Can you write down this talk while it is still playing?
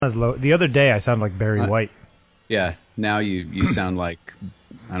as low. The other day, I sounded like Barry White. Yeah, now you sound like...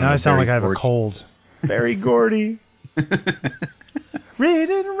 I sound like I have a cold. Barry Gordy. Read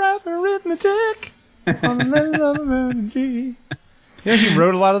and write arithmetic on the level of a melody. Yeah, he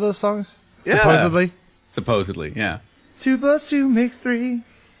wrote a lot of those songs, supposedly. Supposedly, yeah. 2 + 2 makes 3.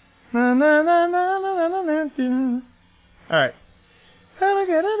 Na, na, na, na, na, na, na, na. All right. How to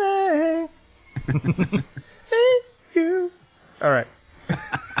get an A. Hey, you. All right.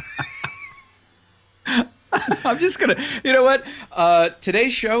 I'm just gonna. You know what?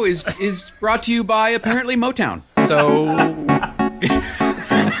 Today's show is brought to you by apparently Motown. So.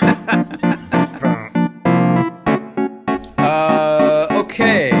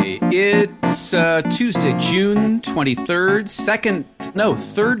 Okay. It's Tuesday, June 23rd.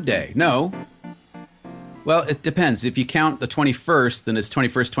 Third day. No. Well, it depends. If you count the 21st, then it's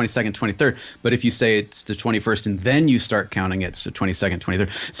 21st, 22nd, 23rd. But if you say it's the 21st and then you start counting, it's the 22nd, 23rd.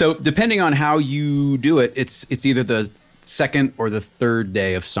 So depending on how you do it, it's either the second or the third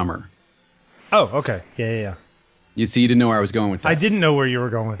day of summer. Oh, okay. Yeah. You see, you didn't know where I was going with that. I didn't know where you were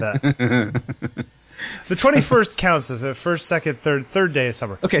going with that. The 21st counts as the first, second, third day of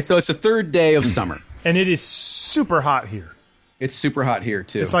summer. Okay, so it's the third day of summer. And it is super hot here. It's super hot here,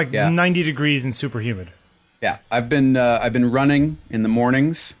 too. It's like 90 degrees and super humid. Yeah, I've been running in the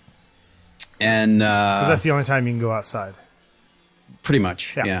mornings, and 'cause that's the only time you can go outside. Pretty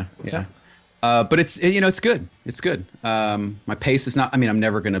much, yeah. But it's it's good. It's good. My pace is not. I mean, I'm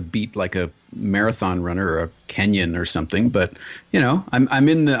never going to beat like a marathon runner or a Kenyan or something. But I'm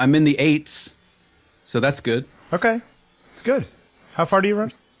in the 8s, so that's good. Okay, it's good. How far do you run?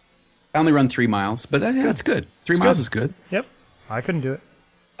 I only run 3 miles, but that's good. 3 miles is good. Yep, I couldn't do it.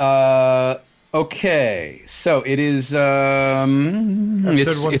 Okay, so it is episode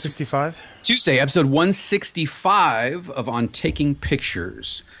 165? Tuesday, episode 165 of On Taking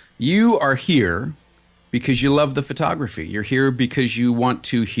Pictures. You are here because you love the photography. You're here because you want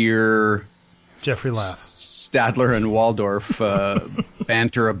to hear Jeffrey laugh. Stadler and Waldorf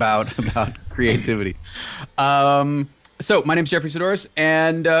banter about creativity. So my name's Jeffrey Saddoris,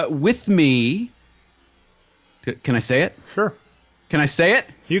 and with me... Can I say it? Sure. Can I say it?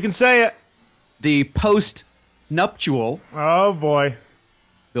 You can say it. The post-nuptial... Oh, boy.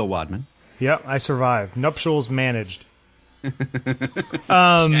 Bill Wadman. Yep, I survived. Nuptials managed.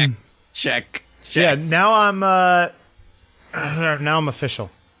 Check. Yeah, now I'm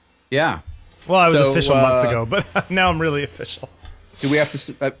official. Yeah. Well, I was official months ago, but now I'm really official. Do we have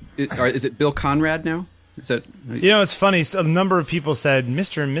to... is it Bill Conrad now? Is that... It's funny. So a number of people said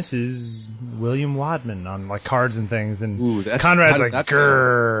Mr. and Mrs. William Wadman on like cards and things, and Conrad's like,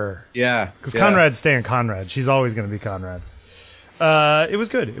 grrr. Yeah. Because Conrad's staying Conrad. She's always going to be Conrad. It was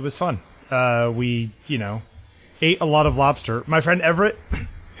good. It was fun. We, ate a lot of lobster. My friend Everett,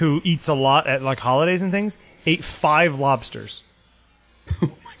 who eats a lot at like holidays and things, ate 5 lobsters.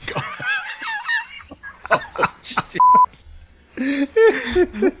 Oh my God.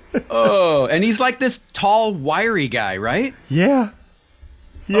 Oh, and he's like this tall, wiry guy, right? Yeah.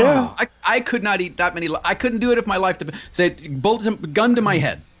 Oh, I could not eat that many. I couldn't do it if my life said, gun to my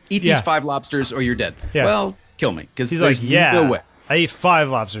head. Eat these 5 lobsters or you're dead. Yeah. Well, kill me. Because there's no way. I ate 5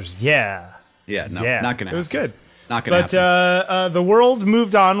 lobsters. Yeah. Yeah, no, not going to happen. It was good. Not going to happen. But the world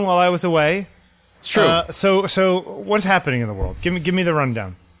moved on while I was away. It's true. So what's happening in the world? Give me the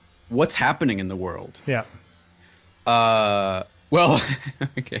rundown. What's happening in the world? Yeah. Well,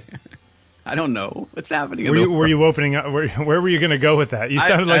 okay. I don't know what's happening in the world. Were you opening up? Where were you going to go with that? You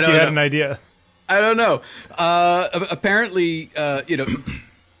sounded like you had an idea. I don't know. Apparently,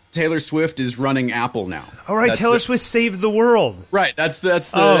 Taylor Swift is running Apple now. All right, Taylor Swift saved the world. Right.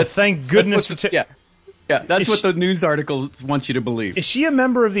 Thank goodness for Yeah. That's what the news article wants you to believe. Is she a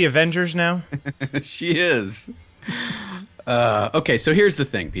member of the Avengers now? She is. Okay, so here's the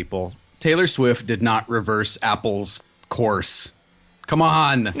thing, people. Taylor Swift did not reverse Apple's course. Come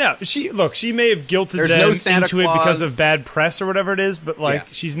on. No, she may have guilted them into it because of bad press or whatever it is, but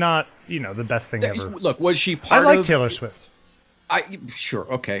she's not, the best thing ever. Look, was she part of... I like Taylor Swift. Sure,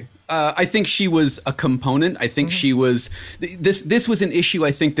 okay. I think she was a component. I think she was... This was an issue,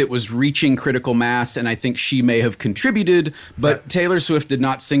 I think, that was reaching critical mass, and I think she may have contributed, but Taylor Swift did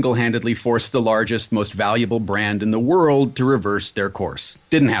not single-handedly force the largest, most valuable brand in the world to reverse their course.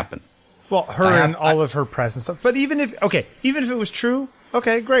 Didn't happen. Well, and all of her press and stuff. But even if it was true,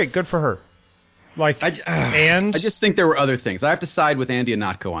 okay, great, good for her. I just think there were other things. I have to side with Andy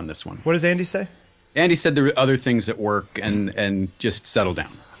Ihnatko on this one. What does Andy say? Andy said there were other things at work, and just settle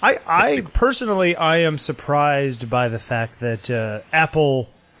down. I personally am surprised by the fact that Apple,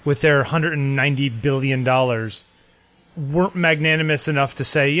 with their $190 billion, weren't magnanimous enough to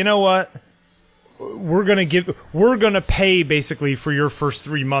say, you know what, we're gonna pay basically for your first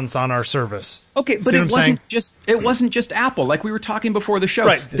 3 months on our service. Okay, but it wasn't just Apple. Like we were talking before the show,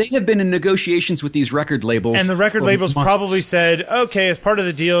 right. They have been in negotiations with these record labels, and the record labels months. probably said, okay, as part of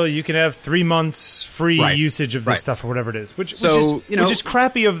the deal, you can have 3 months free usage of this stuff or whatever it is, which is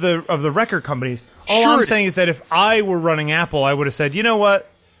crappy of the record companies. All I'm saying is that if I were running Apple, I would have said, you know what,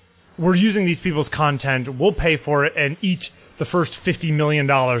 we're using these people's content, we'll pay for it, and each the first $50 million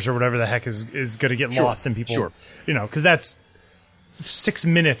or whatever the heck is going to get lost in people, you know, because that's 6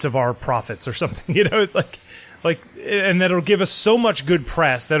 minutes of our profits or something, you know, like, and that'll give us so much good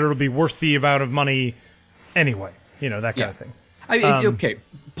press that it'll be worth the amount of money anyway, you know, that kind of thing. I mean, okay.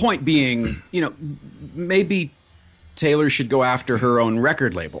 Point being, you know, maybe Taylor should go after her own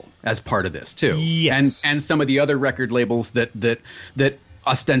record label as part of this too, yes, and some of the other record labels that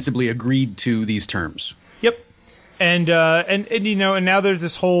ostensibly agreed to these terms. Yep. And you know, and now there's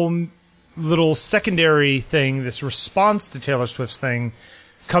this whole little secondary thing, this response to Taylor Swift's thing,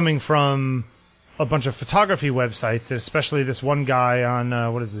 coming from a bunch of photography websites, especially this one guy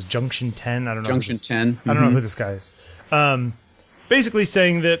on what is this, Junction 10? I don't know. Junction 10. I don't know who this guy is. Basically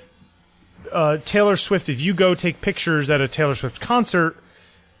saying that Taylor Swift, if you go take pictures at a Taylor Swift concert,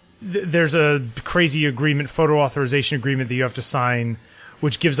 there's a crazy agreement, photo authorization agreement that you have to sign,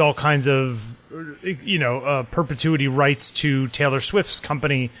 which gives all kinds of, you know, perpetuity rights to Taylor Swift's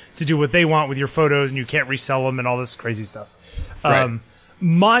company to do what they want with your photos, and you can't resell them and all this crazy stuff. Right.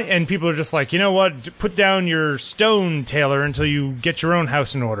 And people are just like, you know what, put down your stone, Taylor, until you get your own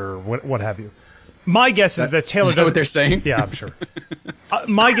house in order, or what have you. My guess is that Taylor doesn't. Is that what they're saying? Yeah, I'm sure.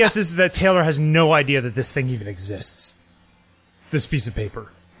 My guess is that Taylor has no idea that this thing even exists. This piece of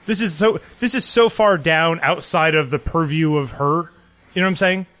paper. This is so far down outside of the purview of her. You know what I'm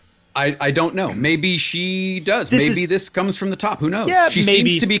saying? I don't know. Maybe she does. This comes from the top. Who knows? Yeah, she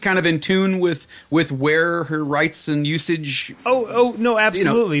maybe. seems to be kind of in tune with where her rights and usage. Oh no,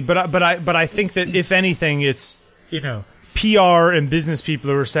 absolutely. You know. But I think that if anything, it's, you know, PR and business people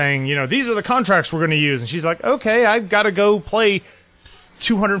who are saying, you know, these are the contracts we're going to use, and she's like, okay, I've got to go play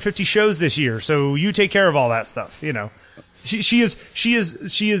 250 shows this year, so you take care of all that stuff. You know. She is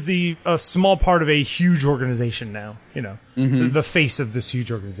the small part of a huge organization now, you know, the face of this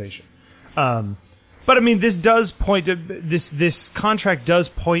huge organization. But I mean, this does point to this contract does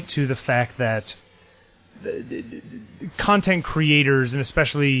point to the fact that content creators and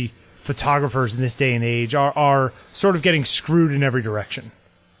especially photographers in this day and age are sort of getting screwed in every direction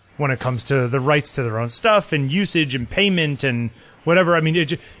when it comes to the rights to their own stuff and usage and payment and whatever. I mean,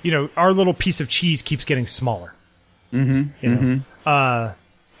 you know, our little piece of cheese keeps getting smaller. You know? I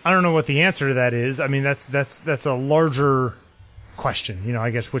don't know what the answer to that is. I mean, that's a larger question, you know,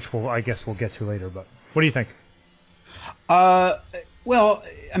 I guess we'll get to later, but what do you think? Well,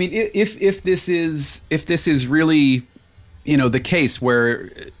 I mean, if this is really, you know, the case where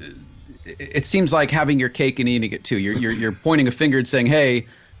it seems like having your cake and eating it too. You're pointing a finger and saying, hey,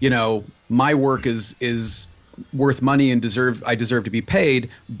 you know, my work is worth money and I deserve to be paid,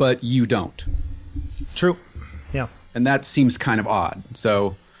 but you don't. True. Yeah. And that seems kind of odd.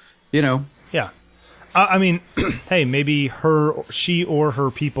 So, you know. Yeah. I mean, hey, maybe she or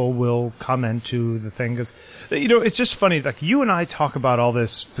her people will comment to the thing. Because, you know, it's just funny. Like, you and I talk about all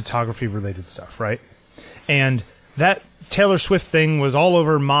this photography-related stuff, right? And that Taylor Swift thing was all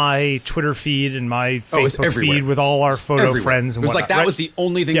over my Twitter feed and my Facebook feed with all our photo friends and whatnot. It was like that was the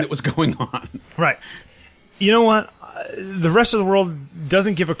only thing that was going on. Right. You know what? The rest of the world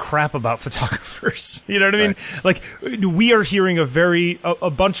doesn't give a crap about photographers. You know what I mean? Like, we are hearing a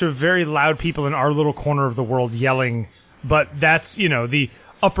bunch of very loud people in our little corner of the world yelling, but that's, you know, the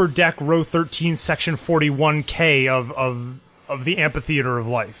upper deck row 13 section 41K of the amphitheater of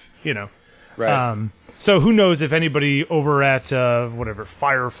life, you know? Right. So who knows if anybody over at, whatever,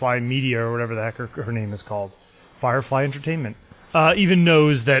 Firefly Media or whatever the heck her name is called, Firefly Entertainment, even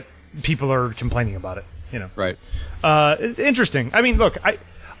knows that people are complaining about it. You know, right? It's interesting. I mean, look,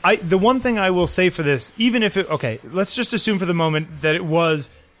 the one thing I will say for this, even if let's just assume for the moment that it was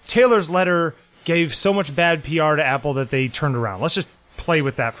Taylor's letter gave so much bad PR to Apple that they turned around. Let's just play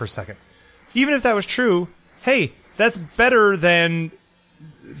with that for a second. Even if that was true, hey, that's better than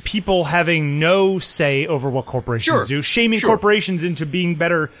people having no say over what corporations do, shaming corporations into being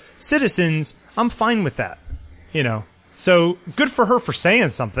better citizens. I'm fine with that. You know. So good for her for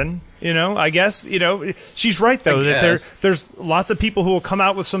saying something, you know, I guess, you know, she's right though, that there's lots of people who will come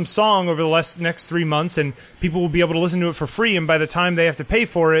out with some song over the next 3 months and people will be able to listen to it for free. And by the time they have to pay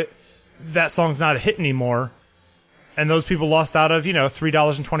for it, that song's not a hit anymore. And those people lost out of, you know,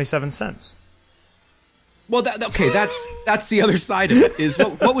 $3.27. Well, okay, that's the other side of it. Is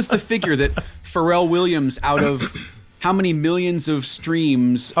what was the figure that Pharrell Williams, out of how many millions of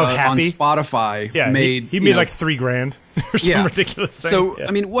streams on Spotify, made? He made like $3,000 or some ridiculous thing. So,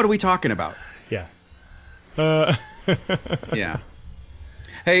 I mean, what are we talking about? Yeah. Yeah.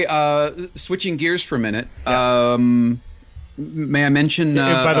 Hey, switching gears for a minute. May I mention?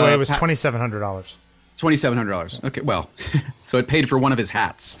 By the way, it was $2,700. $2,700. Okay, well, so it paid for one of his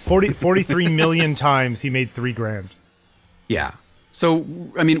hats. 43 million times he made $3,000. Yeah. So,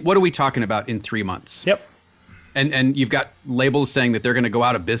 I mean, what are we talking about in 3 months? Yep. And you've got labels saying that they're going to go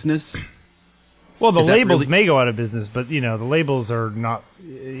out of business? Well, the labels may go out of business, but, the labels are not,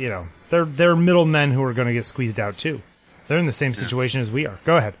 they're middlemen who are going to get squeezed out, too. They're in the same situation as we are.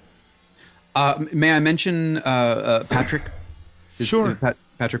 Go ahead. May I mention Patrick? Sure.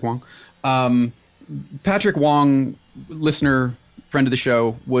 Patrick Wong. Patrick Wong, listener, friend of the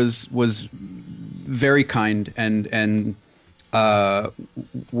show, was very kind and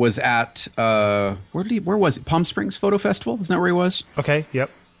was at where was it? Palm Springs Photo Festival? Isn't that where he was? Okay. Yep.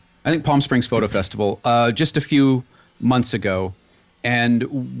 I think Palm Springs Photo Festival just a few months ago,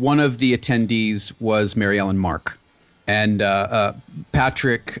 and one of the attendees was Mary Ellen Mark, and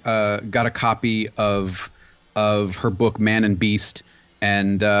Patrick got a copy of her book Man and Beast.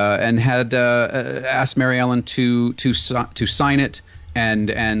 And had asked Mary Ellen to sign it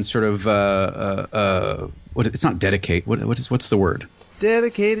and sort of it's not dedicate. What's the word?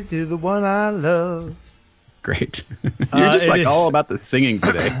 Dedicated to the one I love. Great. You're just like all about the singing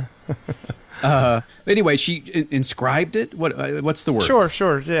today. Anyway, she inscribed it. What's the word?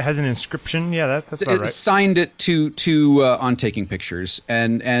 Sure. It has an inscription. Yeah, that's about right. Signed it to on Taking Pictures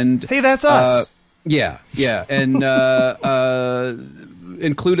and hey, that's us. Yeah, and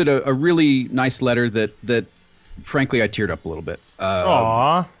included a really nice letter that frankly I teared up a little bit.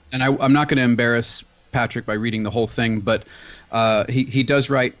 Aww. And I'm not going to embarrass Patrick by reading the whole thing, but he does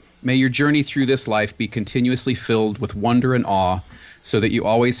write, "May your journey through this life be continuously filled with wonder and awe, so that you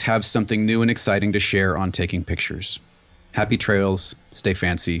always have something new and exciting to share on Taking Pictures. Happy trails, stay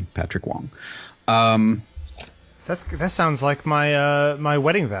fancy, Patrick Wong." That sounds like my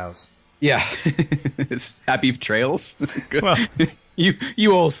wedding vows. Yeah, it's happy trails. Well,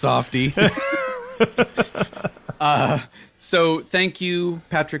 you old softy. So thank you,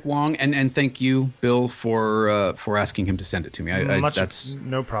 Patrick Wong, and thank you, Bill, for asking him to send it to me. That's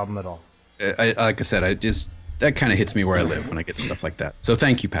no problem at all. Like I said, that kind of hits me where I live when I get stuff like that. So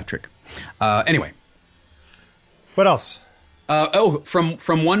thank you, Patrick. Anyway, what else?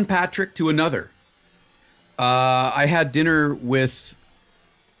 From one Patrick to another. I had dinner with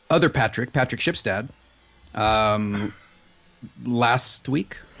other Patrick Shipstad, last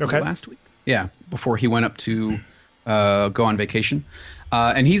week. Okay. Last week? Yeah, before he went up to go on vacation.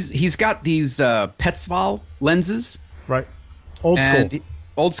 And he's got these Petzval lenses. Right. Old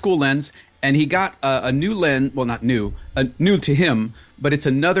school lens. And he got a new lens, well, not new, new to him, but it's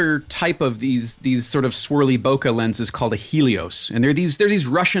another type of these sort of swirly bokeh lenses called a Helios. And they're these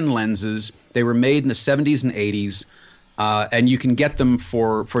Russian lenses. They were made in the 70s and 80s. And you can get them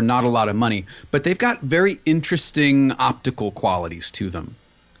for not a lot of money. But they've got very interesting optical qualities to them.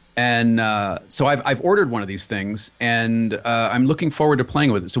 And so I've ordered one of these things, and I'm looking forward to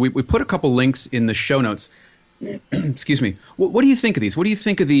playing with it. So we put a couple links in the show notes. Excuse me. What do you think of these? What do you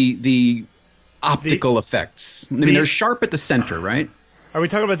think of the optical effects? I mean, they're sharp at the center, right? Are we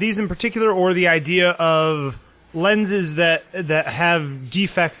talking about these in particular, or the idea of lenses that have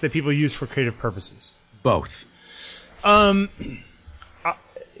defects that people use for creative purposes? Both. I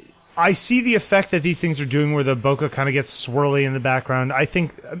see the effect that these things are doing where the bokeh kind of gets swirly in the background. I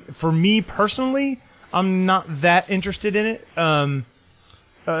think, for me personally, I'm not that interested in it.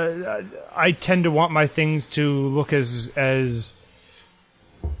 I tend to want my things to look as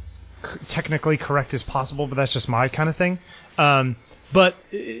technically correct as possible, but that's just my kind of thing. But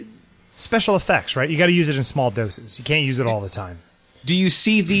special effects, right? You got to use it in small doses. You can't use it all the time. Do you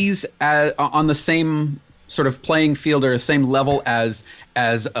see these on the same sort of playing field or the same level as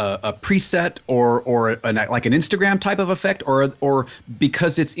a preset or like an Instagram type of effect, or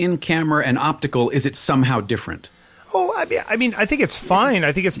because it's in camera and optical, is it somehow different? Oh, I mean, I think it's fine.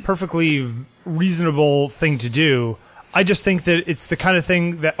 I think it's a perfectly reasonable thing to do. I just think that it's the kind of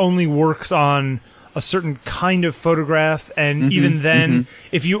thing that only works on a certain kind of photograph, and even then,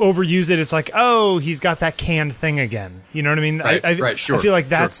 if you overuse it, it's like, oh, he's got that canned thing again. You know what I mean? Right, sure. I feel like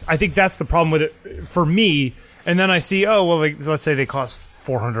I think that's the problem with it for me. And then I see, oh, well, let's say they cost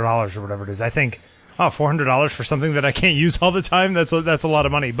 $400 or whatever it is. I think, oh, $400 for something that I can't use all the time. That's a lot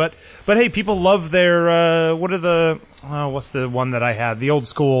of money. But hey, people love their what's the one that I had? The old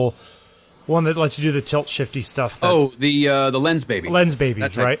school one that lets you do the tilt shifty stuff. The Lens Baby. Lens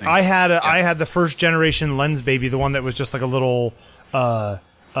Babies, right? Thing. I had the first generation Lens Baby, the one that was just like a little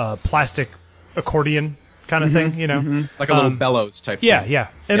plastic accordion kind of thing, you know, like a little bellows type. Yeah, thing. yeah.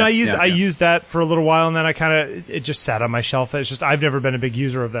 And I used that for a little while, and then it just sat on my shelf. It's just I've never been a big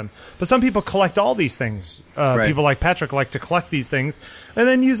user of them. But some people collect all these things. Right. People like Patrick like to collect these things and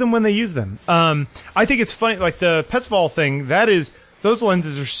then use them when they use them. I think it's funny, like the Petzval thing. Those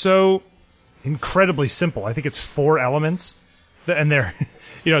lenses are so incredibly simple. I think it's 4 elements, and they're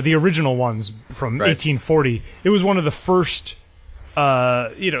the original ones from 1840. It was one of the first.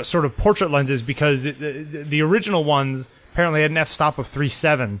 Sort of portrait lenses, because the original ones apparently had an f-stop of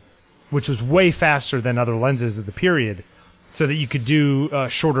 3.7, which was way faster than other lenses of the period, so that you could do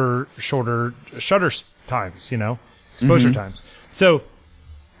shorter shutter times, exposure times. So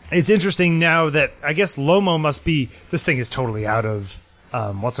it's interesting now that I guess Lomo must be, this thing is totally out of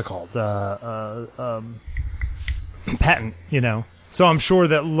what's it called, patent, So I'm sure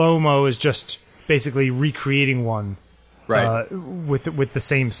that Lomo is just basically recreating one. Right. With the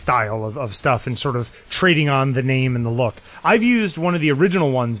same style of stuff and sort of trading on the name and the look. I've used one of the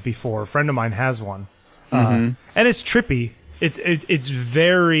original ones before. A friend of mine has one. And it's trippy. It's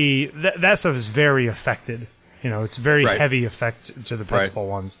very, that stuff is very affected. It's very heavy effect to the Petzval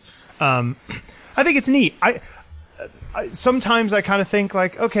ones. I think it's neat. I sometimes I kind of think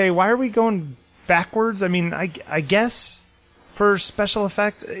like, okay, why are we going backwards? I mean, I guess for special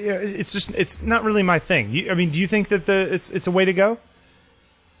effects, it's not really my thing. Do you think that it's a way to go?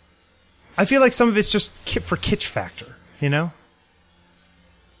 I feel like some of it's just for kitsch factor,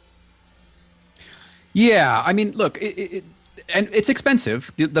 Yeah, I mean, look, and it's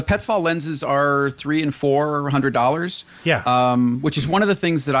expensive. The Petzval lenses are $300 and $400. Yeah, which is one of the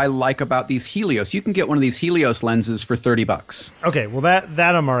things that I like about these Helios. You can get one of these Helios lenses for $30. Okay, well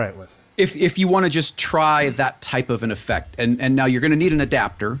that I'm all right with. If you want to just try that type of an effect, and now you're going to need an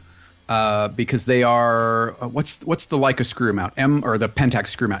adapter because they are what's the Leica screw mount or the Pentax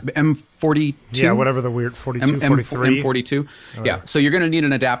screw mount M42, yeah, whatever the weird 42 43 M42, yeah. So you're going to need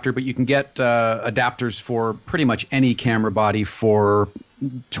an adapter, but you can get adapters for pretty much any camera body for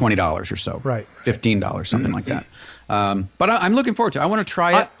 $20 or so, right? $15, something like that. But I'm looking forward to it. I want to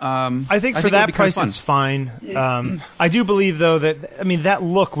try it. I think for that price, it's fine. I do believe, though, that, that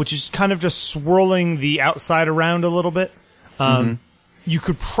look, which is kind of just swirling the outside around a little bit, you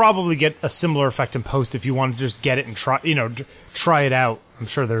could probably get a similar effect in post if you wanted to just get it and try it out. I'm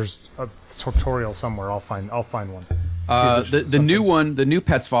sure there's a tutorial somewhere. I'll find one. The new one, the new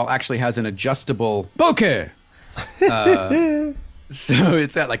Petzval, actually has an adjustable bokeh. So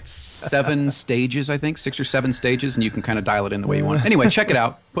it's at like 7 stages, I think, 6 or 7 stages, and you can kind of dial it in the way you want. Anyway, check it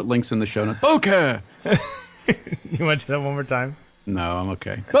out. Put links in the show notes. Okay. You want to do that one more time? No, I'm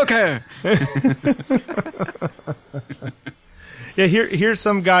okay. Okay. Yeah, here's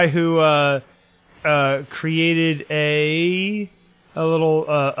some guy who created a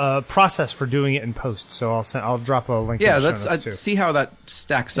little process for doing it in post. So I'll drop a link. Yeah, in the let's show notes too. see how that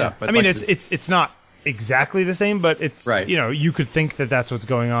stacks up. It's not exactly the same, but it's right. You could think that that's what's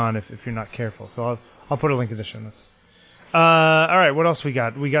going on if you're not careful. So I'll put a link in the show notes. All right, what else we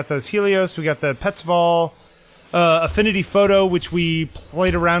got? We got those Helios. We got the Petzval Affinity Photo, which we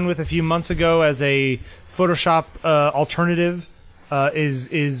played around with a few months ago as a Photoshop alternative. Is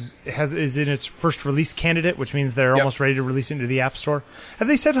in its first release candidate, which means they're almost ready to release it into the App Store. Have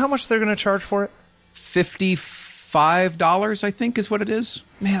they said how much they're going to charge for it? $55, I think, is what it is.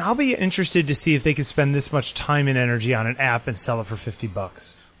 Man, I'll be interested to see if they could spend this much time and energy on an app and sell it for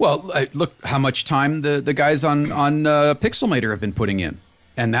 $50. Well, look how much time the guys on Pixelmator have been putting in,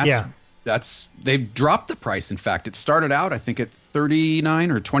 and that's they've dropped the price. In fact, it started out I think at $39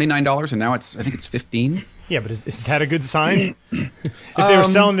 or $29, and now I think it's $15. Yeah, but is that a good sign? If they were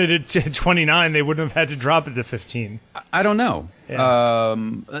selling it at $29, they wouldn't have had to drop it to $15. I don't know. Yeah.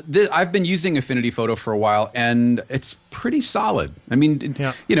 I've been using Affinity Photo for a while, and it's pretty solid. I mean,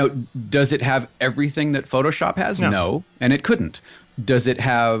 does it have everything that Photoshop has? No, and it couldn't. Does it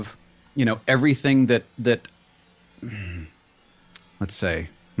have, everything that let's say,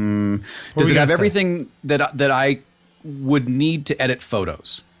 does it have everything that I would need to edit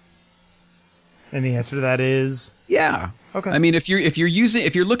photos? And the answer to that is yeah. Okay. I mean, if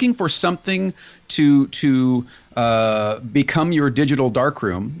you're looking for something to become your digital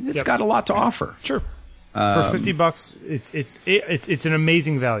darkroom, it's got a lot to offer. Sure. For $50, it's an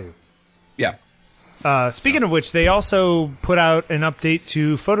amazing value. Yeah. Speaking of which, they also put out an update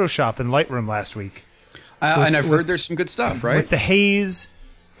to Photoshop and Lightroom last week. And I've heard there's some good stuff, right? With the haze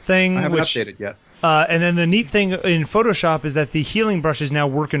thing. I haven't updated yet. And then the neat thing in Photoshop is that the healing brushes now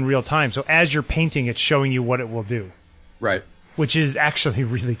work in real time. So as you're painting, it's showing you what it will do, Right. which is actually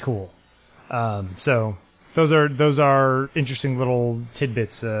really cool. So those are interesting little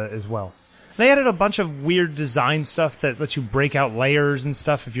tidbits as well. They added a bunch of weird design stuff that lets you break out layers and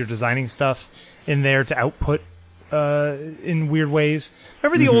stuff if you're designing stuff in there to output in weird ways.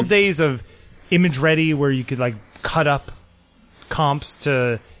 Remember the old days of Image Ready where you could like cut up comps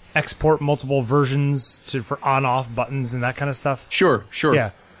to export multiple versions for on-off buttons and that kind of stuff? Sure.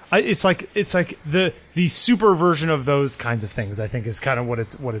 Yeah. It's like the super version of those kinds of things, I think, is kind of what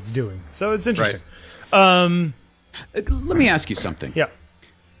it's doing. So it's interesting. Right. Let me ask you something. Yeah.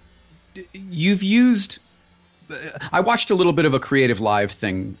 You've used. I watched a little bit of a Creative Live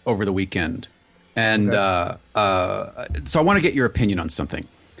thing over the weekend, and so I want to get your opinion on something.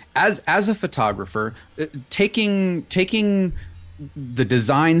 As a photographer, taking the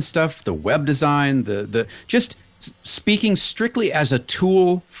design stuff, the web design, the just speaking strictly as a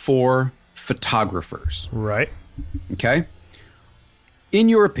tool for photographers. Right. Okay. In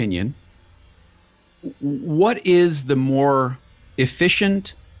your opinion, what is the more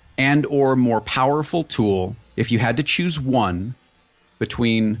efficient and or more powerful tool if you had to choose one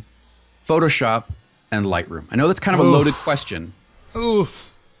between Photoshop and Lightroom? I know that's kind of a loaded question.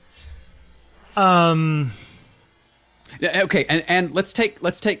 Oof. Okay, and let's take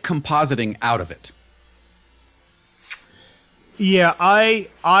compositing out of it. Yeah, I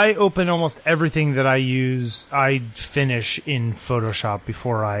open almost everything that I use. I finish in Photoshop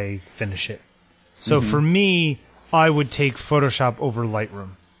before I finish it. So for me, I would take Photoshop over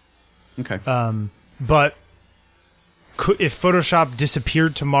Lightroom. Okay. But if Photoshop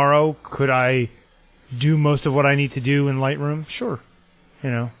disappeared tomorrow, could I do most of what I need to do in Lightroom? Sure.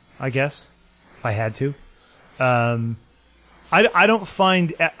 I guess if I had to. I don't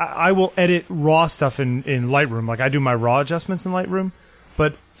find I will edit raw stuff in Lightroom. Like I do my raw adjustments in Lightroom,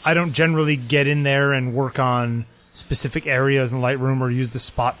 but I don't generally get in there and work on specific areas in Lightroom or use the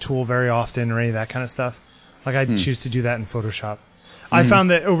spot tool very often or any of that kind of stuff. Like I choose to do that in Photoshop. I found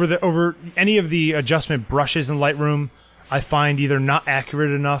that over any of the adjustment brushes in Lightroom, I find either not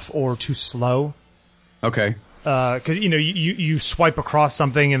accurate enough or too slow. Okay. Because you swipe across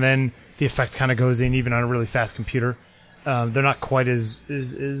something and then the effect kind of goes in even on a really fast computer. They're not quite as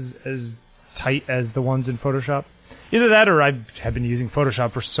tight as the ones in Photoshop. Either that or I have been using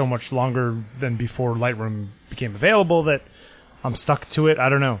Photoshop for so much longer than before Lightroom became available that I'm stuck to it. I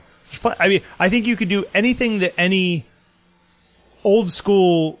don't know. I think you could do anything that any old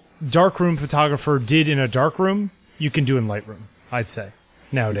school darkroom photographer did in a darkroom, you can do in Lightroom, I'd say,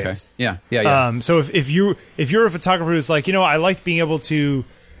 nowadays. Okay. Yeah. So if you're a photographer who's like, I like being able to,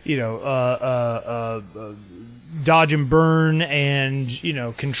 dodge and burn and,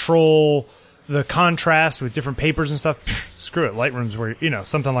 control the contrast with different papers and stuff, screw it. Lightroom's where,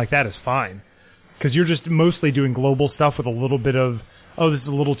 something like that is fine. Because you're just mostly doing global stuff with a little bit of, this is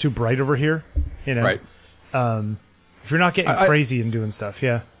a little too bright over here. Right. If you're not getting crazy and doing stuff,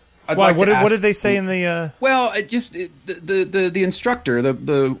 yeah. Like what did they say in the? Well, the instructor,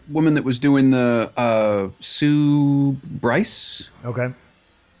 the woman that was doing the Sue Bryce. Okay.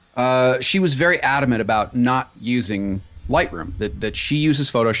 She was very adamant about not using Lightroom. That she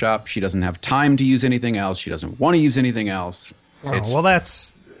uses Photoshop. She doesn't have time to use anything else. She doesn't want to use anything else. Well, that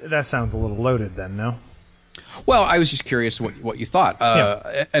sounds a little loaded then, no? Well, I was just curious what you thought,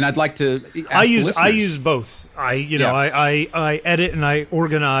 and I'd like to. Ask I the use both. I edit and I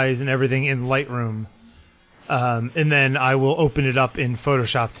organize and everything in Lightroom, and then I will open it up in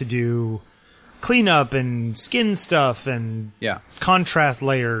Photoshop to do cleanup and skin stuff and contrast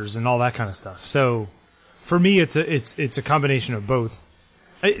layers and all that kind of stuff. So for me, it's a combination of both.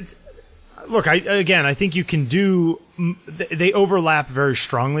 I think you can do. They overlap very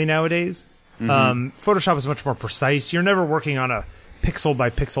strongly nowadays. Photoshop is much more precise. You're never working on a pixel by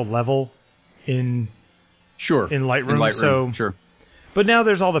pixel level in Lightroom. So sure. But now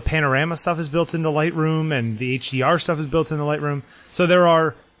there's all the panorama stuff is built into Lightroom and the HDR stuff is built into Lightroom. So there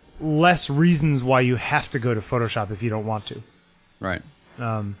are less reasons why you have to go to Photoshop if you don't want to. Right.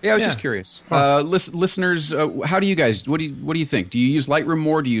 I was just curious. Listeners, how do you guys? What do you think? Do you use Lightroom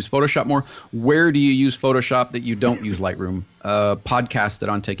more? Do you use Photoshop more? Where do you use Photoshop that you don't use Lightroom? Podcast at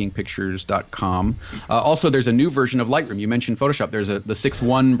ontakingpictures.com. Also, there's a new version of Lightroom. You mentioned Photoshop. There's the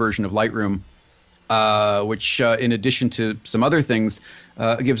 6.1 version of Lightroom, which, in addition to some other things,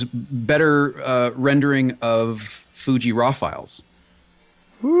 gives better rendering of Fuji RAW files.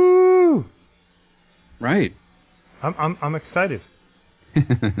 Woo! Right. I'm excited.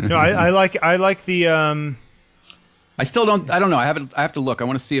 I like the. I still don't. I don't know. I have to look. I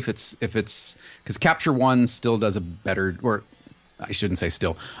want to see if it's because Capture One still does a better, or I shouldn't say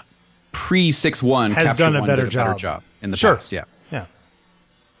still. Pre 6.1 has Capture done a One better did a better job in the Sure. past. Yeah. Yeah.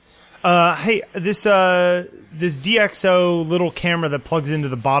 Hey, this DxO little camera that plugs into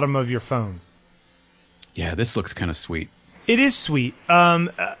the bottom of your phone. Yeah, this looks kind of sweet. It is sweet.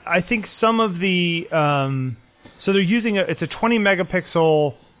 I think some of the so they're using it's a 20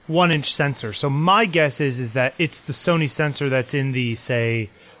 megapixel 1-inch sensor. So my guess is that it's the Sony sensor that's in the, say,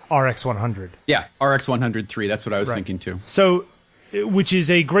 RX100. Yeah, RX100 III. That's what I was thinking too. So, which is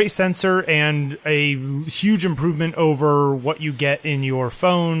a great sensor and a huge improvement over what you get in your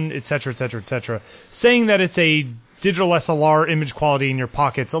phone, et cetera, et cetera, et cetera. Saying that it's a digital SLR image quality in your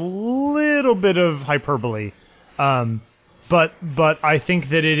pocket's a little bit of hyperbole. But I think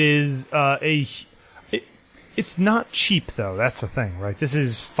that it is it's not cheap though. That's the thing, right? This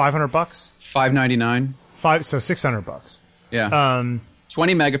is $500, $599. so $600. Yeah.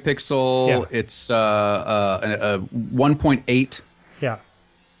 20 megapixel. Yeah. It's a 1.8 Yeah.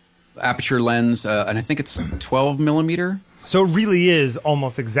 aperture lens, and I think it's 12 millimeter. So it really is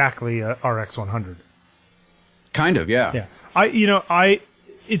almost exactly a RX100. Kind of, yeah. Yeah.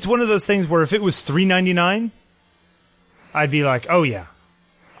 It's one of those things where if it was $399, I'd be like, oh yeah,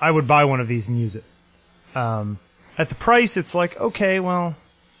 I would buy one of these and use it. At the price, it's like, okay, well,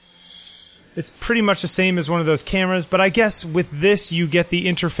 it's pretty much the same as one of those cameras, but I guess with this, you get the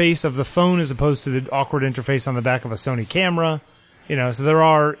interface of the phone as opposed to the awkward interface on the back of a Sony camera. So there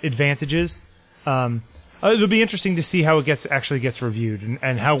are advantages. It'll be interesting to see how it actually gets reviewed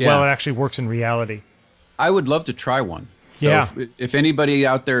and how well it actually works in reality. I would love to try one. So Yeah. if anybody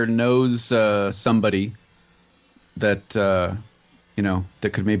out there knows somebody that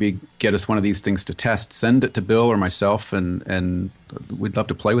that could maybe get us one of these things to test, send it to Bill or myself, and we'd love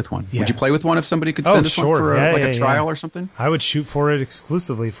to play with one. Yeah. Would you play with one if somebody could send us one for a trial or something? I would shoot for it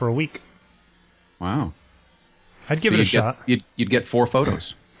exclusively for a week. Wow. I'd give it a shot. You'd get 4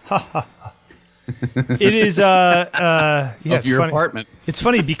 photos It is of your apartment. It's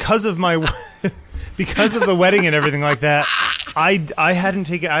funny because of my because of the wedding and everything like that. I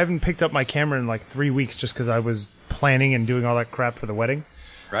haven't picked up my camera in like 3 weeks just because I was planning and doing all that crap for the wedding.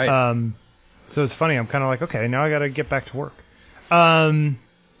 Right. So it's funny. I'm kind of like, okay, now I got to get back to work. I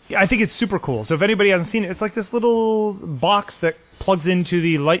think it's super cool. So if anybody hasn't seen it, it's like this little box that plugs into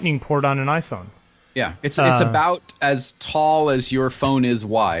the lightning port on an iPhone. Yeah, it's about as tall as your phone is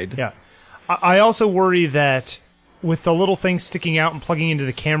wide. Yeah. I also worry that with the little thing sticking out and plugging into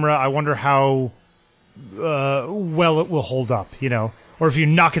the camera, I wonder how well it will hold up, Or if you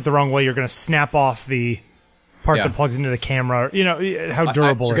knock it the wrong way, you're going to snap off the part that plugs into the camera. How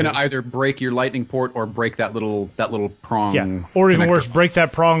durable you're it is. going to either break your lightning port or break that little prong. Yeah. Or even connector. worse, break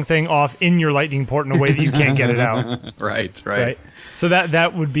that prong thing off in your lightning port in a way that you can't get it out. Right. So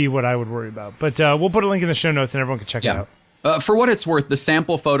that would be what I would worry about. But we'll put a link in the show notes and everyone can check it out. For what it's worth, the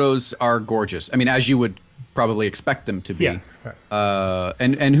sample photos are gorgeous. I mean, as you would probably expect them to be. Yeah. Right.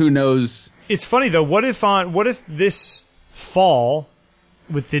 And who knows? It's funny though. What if this fall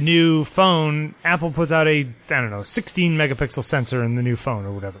with the new phone, Apple puts out a 16 megapixel sensor in the new phone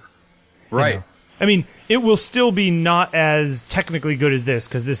or whatever. Right. I mean, it will still be not as technically good as this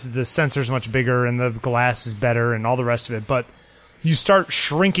because the sensor's much bigger and the glass is better and all the rest of it. But you start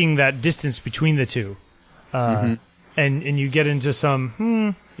shrinking that distance between the two, and you get into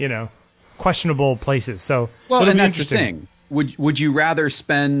some questionable places. So well, and that's the thing. Would you rather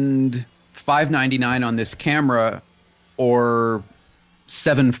spend $599 on this camera or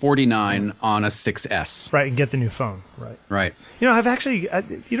 $749 on a 6S? Right, and get the new phone. Right. I've actually,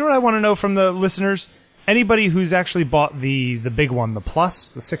 you know what I want to know from the listeners? Anybody who's actually bought the big one, the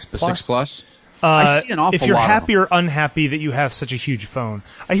Plus, the 6 Plus. The 6 Plus? I see an awful lot if you're of happy them. or unhappy that you have such a huge phone.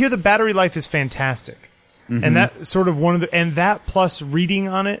 I hear the battery life is fantastic. And that's sort of and that plus reading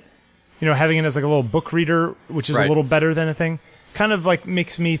on it, having it as like a little book reader, which is a little better than a thing, kind of like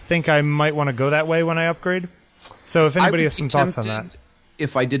makes me think I might want to go that way when I upgrade. So if anybody has some thoughts on that.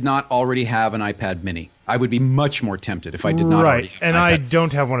 If I did not already have an iPad mini, I would be much more tempted if I did not already have and an I iPad.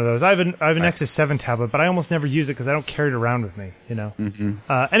 don't have one of those. I have an Nexus 7 tablet, but I almost never use it because I don't carry it around with me,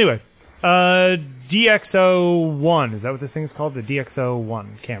 Anyway, DxO1, is that what this thing is called? The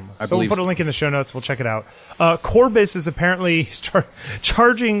DxO1 camera. So we'll put a link in the show notes. We'll check it out. Corbis is apparently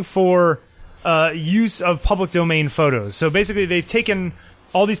charging for use of public domain photos. So basically they've taken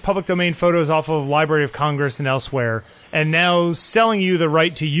all these public domain photos off of Library of Congress and elsewhere, and now selling you the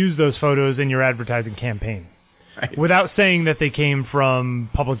right to use those photos in your advertising campaign. Right. Without saying that they came from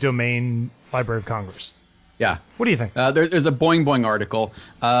public domain Library of Congress. Yeah. What do you think? There's a Boing Boing article.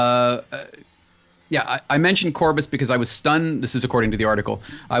 Yeah, I mentioned Corbis because I was stunned. This is according to the article.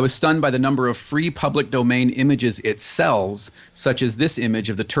 I was stunned by the number of free public domain images it sells, such as this image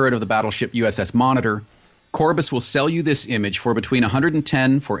of the turret of the battleship USS Monitor. Corbis will sell you this image for between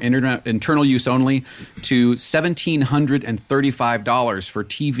 $110 for internal use only to $1,735 for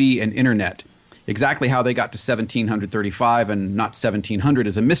TV and internet. Exactly how they got to $1,735 and not $1,700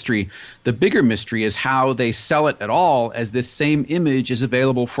 is a mystery. The bigger mystery is how they sell it at all, as this same image is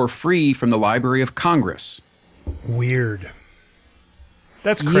available for free from the Library of Congress. Weird.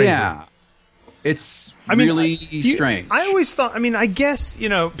 That's crazy. Yeah. It's really strange. I always thought, I guess,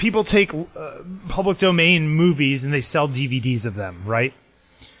 people take public domain movies and they sell DVDs of them, right?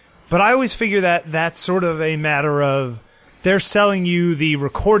 But I always figure that that's sort of a matter of they're selling you the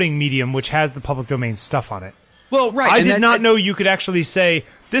recording medium, which has the public domain stuff on it. Well, right. I did not know you could actually say,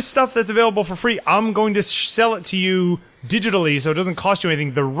 this stuff that's available for free, I'm going to sell it to you digitally so it doesn't cost you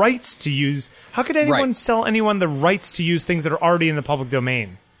anything. The rights to use. How could anyone sell anyone the rights to use things that are already in the public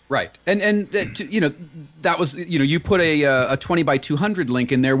domain? Right. And that was, you put a 20 by 200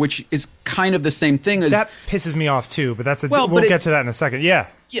 link in there, which is kind of the same thing as... That pisses me off, too, but that's we'll get to that in a second. Yeah.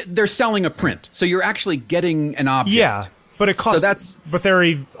 Yeah, they're selling a print, so you're actually getting an object. Yeah. But it costs. So that's. But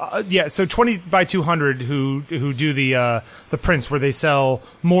they're So 20 by 200 who do the prints where they sell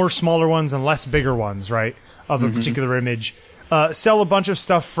more smaller ones and less bigger ones, right, of a particular image, sell a bunch of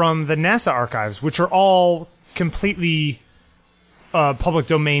stuff from the NASA archives, which are all completely public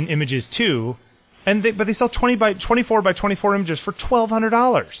domain images too, but they sell 24 by 24 images for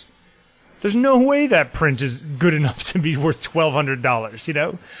 $1,200. There's no way that print is good enough to be worth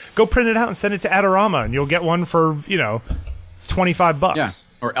 $1,200. Go print it out and send it to Adorama, and you'll get one for $25. Yeah,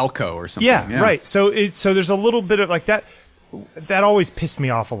 or Elko or something. Yeah, right. So there's a little bit of like that. That always pissed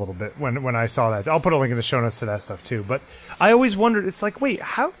me off a little bit when I saw that. I'll put a link in the show notes to that stuff too. But I always wondered. It's like, wait,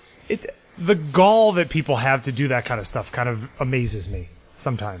 the gall that people have to do that kind of stuff kind of amazes me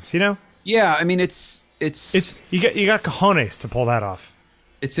sometimes. Yeah, it's you got cojones to pull that off.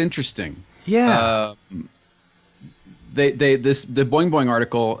 It's interesting. Yeah. The Boing Boing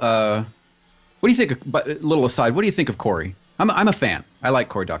article. What do you think? But a little aside, what do you think of Cory? I'm a fan. I like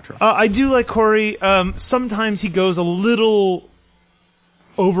Cory Doctorow. I do like Cory. Sometimes he goes a little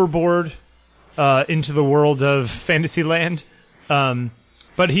overboard into the world of Fantasyland.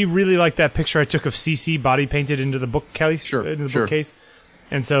 But he really liked that picture I took of Cece body painted into the bookcase. Bookcase.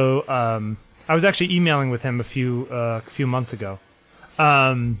 And so I was actually emailing with him a few months ago.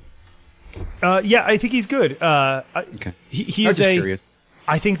 Yeah, I think he's good. Okay. He I was is just curious.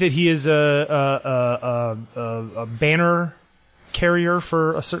 I think that he is a banner carrier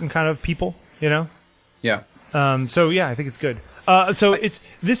for a certain kind of people, Yeah. So yeah, I think it's good.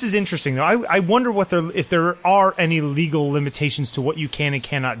 This is interesting though. I wonder if there are any legal limitations to what you can and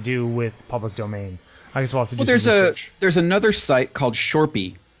cannot do with public domain. I guess we'll have to do some research. There's another site called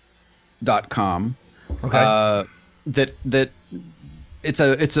Shorpy.com. Okay. That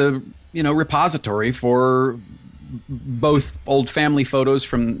it's a repository for both old family photos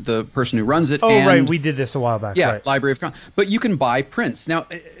from the person who runs it. Oh, and, right. We did this a while back. Yeah, right. Library of Congress. But you can buy prints. Now,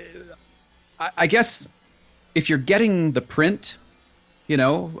 I guess if you're getting the print,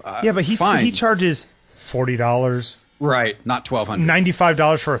 yeah, but he charges $40. Right, not $1,200.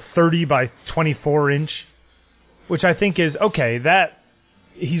 $95 for a 30 by 24 inch, which I think is okay.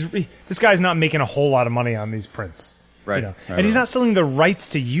 This guy's not making a whole lot of money on these prints. Right. And he's not selling the rights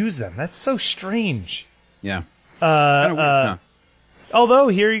to use them. That's so strange. Yeah. Although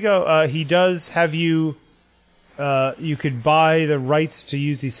here you go, he does have you. You could buy the rights to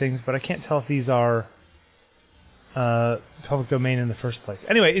use these things, but I can't tell if these are public domain in the first place.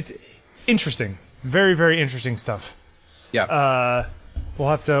 Anyway, it's interesting, very very interesting stuff. Yeah. We'll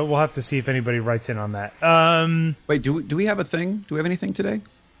have to see if anybody writes in on that. Wait, do we have a thing? Do we have anything today?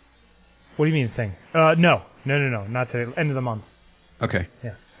 What do you mean thing? No, not today. End of the month. Okay.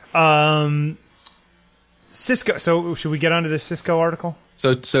 Yeah. Cisco. So should we get onto this Cisco article?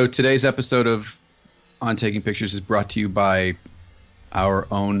 So today's episode of On Taking Pictures is brought to you by our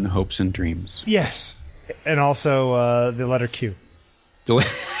own hopes and dreams. Yes, and also the letter Q. For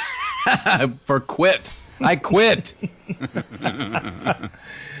quit. I quit.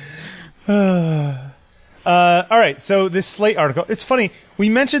 All right. So this Slate article. It's funny. We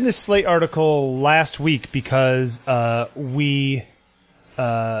mentioned this Slate article last week because we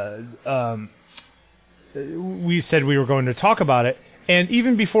said we were going to talk about it, and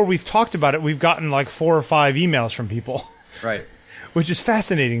even before we've talked about it, we've gotten like 4 or 5 emails from people, right? Which is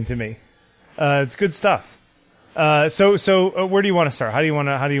fascinating to me. It's good stuff. So where do you want to start? How do you want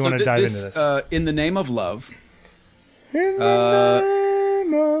to dive into this? In the name of love. In the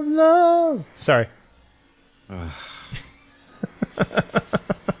name of love. Sorry.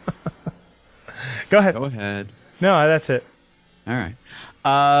 Go ahead. Go ahead. No, that's it. All right.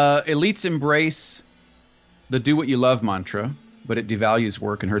 Elites embrace the do what you love mantra, but it devalues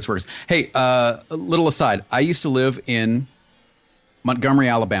work and hurts workers. Hey, a little aside. I used to live in Montgomery,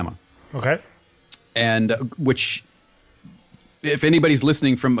 Alabama. Okay. And which, if anybody's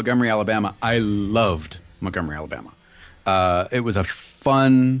listening from Montgomery, Alabama, I loved Montgomery, Alabama. It was a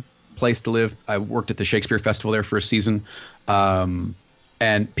fun place to live. I worked at the Shakespeare Festival there for a season, and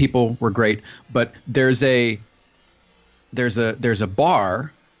people were great. But there's a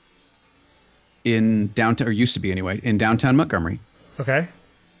bar in downtown, or used to be anyway, in downtown Montgomery. Okay.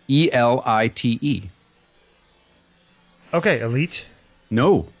 ELITE. Okay, Elite.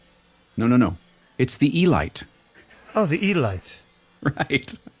 No. It's the Elite. Oh, the Elite.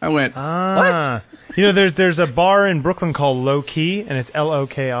 Right. I went, what? You know, there's a bar in Brooklyn called Low Key, and it's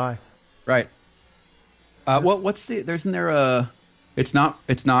LOKI. Right. Well, isn't there a, it's not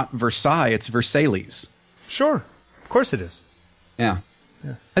Versailles, it's Versailles. Sure. Of course it is. Yeah.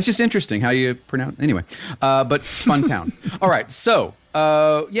 That's just interesting how you pronounce. Anyway, but fun town. All right. So,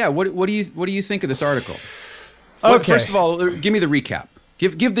 what do you think of this article? Okay. First of all, give me the recap.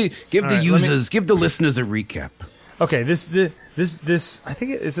 Give the users, give the listeners a recap. Okay. This I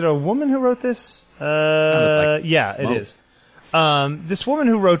think is it a woman who wrote this? Yeah, it is. This woman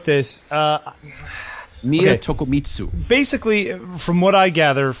who wrote this, Mia Tokomitsu. Basically, from what I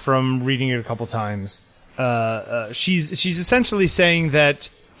gather from reading it a couple times, she's essentially saying that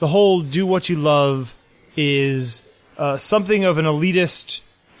the whole "do what you love" is something of an elitist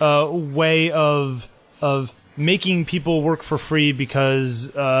way of making people work for free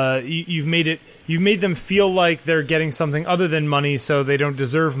because you've made them feel like they're getting something other than money, so they don't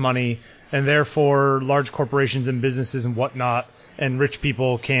deserve money, and therefore large corporations and businesses and whatnot and rich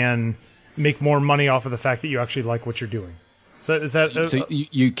people can make more money off of the fact that you actually like what you're doing. So is that so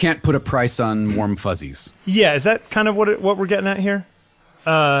you can't put a price on warm fuzzies? Yeah, is that kind of what we're getting at here? Is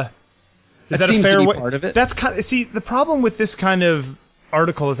that seems a fair to be way? part of it. That's kind of, see, the problem with this kind of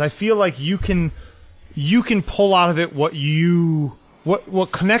article is I feel like you can pull out of it what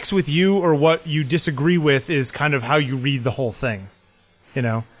connects with you or what you disagree with is kind of how you read the whole thing. You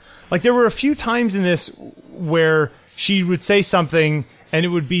know, like there were a few times in this where she would say something and it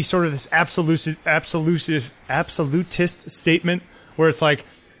would be sort of this absolutist statement where it's like,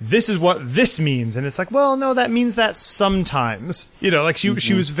 this is what this means, and it's like, well, no, that means that sometimes. You know, like she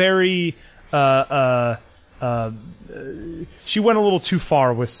was very she went a little too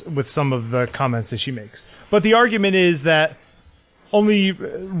far with some of the comments that she makes. But the argument is that only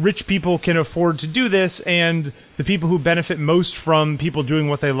rich people can afford to do this, and the people who benefit most from people doing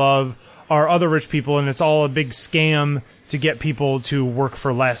what they love are other rich people, and it's all a big scam to get people to work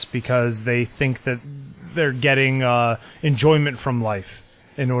for less because they think that they're getting enjoyment from life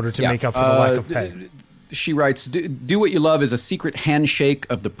in order to make up for the lack of pay. She writes, do what you love is a secret handshake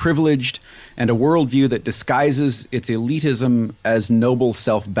of the privileged and a worldview that disguises its elitism as noble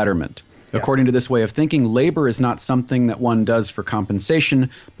self-betterment. Yeah. According to this way of thinking, labor is not something that one does for compensation,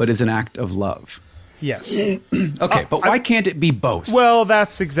 but is an act of love. Yes. Okay, but why can't it be both? Well,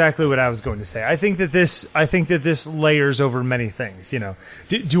 that's exactly what I was going to say. I think that this layers over many things. You know,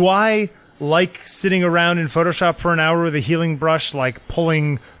 do I like sitting around in Photoshop for an hour with a healing brush, like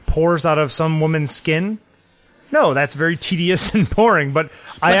pulling pores out of some woman's skin? No, that's very tedious and boring, but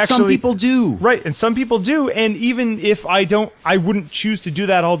some people do. Right, and some people do, and even if I wouldn't choose to do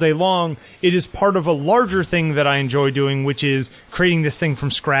that all day long, it is part of a larger thing that I enjoy doing, which is creating this thing from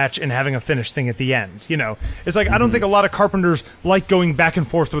scratch and having a finished thing at the end, you know? It's like, I don't think a lot of carpenters like going back and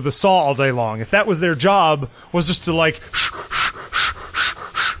forth with a saw all day long. If that was their job, was just to like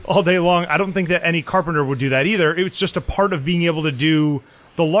all day long, I don't think that any carpenter would do that either. It's just a part of being able to do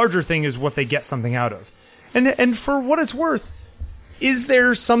the larger thing is what they get something out of. And for what it's worth, is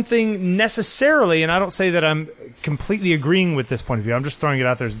there something necessarily, and I don't say that I'm completely agreeing with this point of view, I'm just throwing it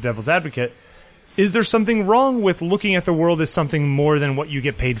out there as a devil's advocate, is there something wrong with looking at the world as something more than what you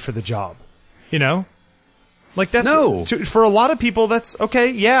get paid for the job? You know? Like that's no. For a lot of people, that's okay.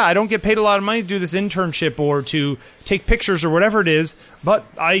 Yeah, I don't get paid a lot of money to do this internship or to take pictures or whatever it is, but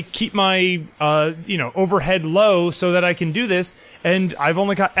I keep my overhead low so that I can do this, and I've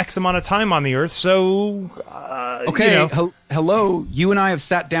only got X amount of time on the earth, so okay. Hello, you and I have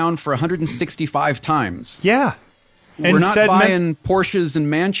sat down for 165 times. Yeah, we're not buying Porsches and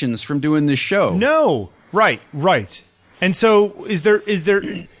mansions from doing this show. No, right. And so is there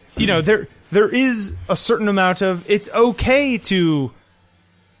there is a certain amount of, it's okay to,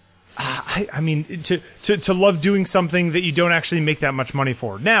 to love doing something that you don't actually make that much money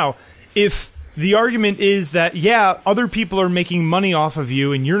for. Now, if the argument is that, yeah, other people are making money off of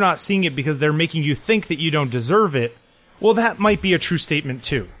you and you're not seeing it because they're making you think that you don't deserve it. Well, that might be a true statement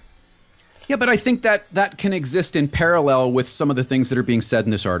too. Yeah, but I think that can exist in parallel with some of the things that are being said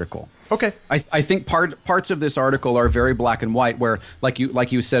in this article. Okay. I think parts of this article are very black and white, where, like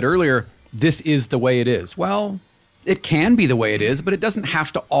you said earlier, this is the way it is. Well, it can be the way it is, but it doesn't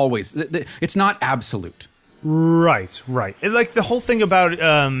have to always. It's not absolute. Right. Like the whole thing about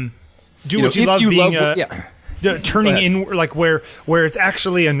do what you love being turning in, like where it's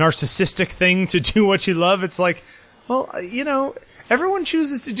actually a narcissistic thing to do what you love. It's like, well, everyone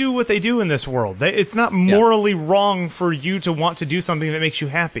chooses to do what they do in this world. It's not morally wrong for you to want to do something that makes you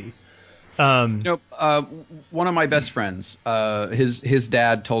happy. One of my best friends, his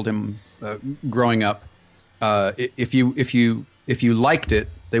dad told him growing up, if you liked it,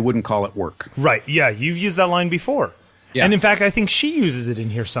 they wouldn't call it work. Right. Yeah, you've used that line before. Yeah. And in fact, I think she uses it in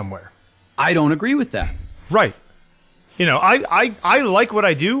here somewhere. I don't agree with that. Right. I like what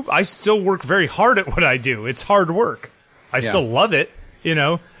I do. I still work very hard at what I do. It's hard work. I still love it.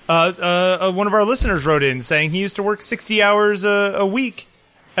 One of our listeners wrote in saying he used to work 60 hours a week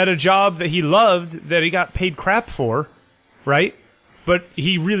at a job that he loved, that he got paid crap for, right? But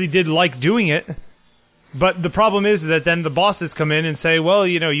he really did like doing it. But the problem is that then the bosses come in and say, well,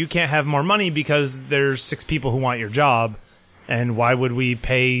 you can't have more money because there's 6 people who want your job, and why would we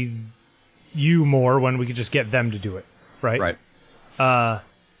pay you more when we could just get them to do it, right? Right. I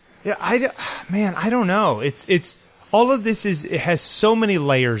don't know. It's all of this it has so many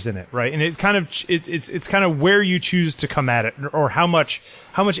layers in it, right? And it kind of it's kind of where you choose to come at it, or how much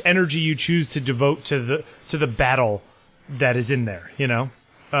energy you choose to devote to the battle that is in there,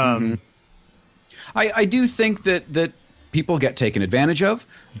 I do think that people get taken advantage of.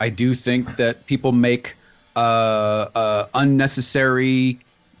 I do think that people make unnecessary.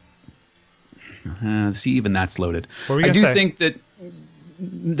 See, even that's loaded. I do think that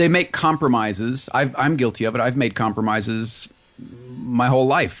they make compromises. I'm guilty of it. I've made compromises my whole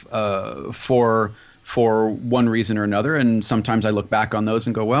life for one reason or another, and sometimes I look back on those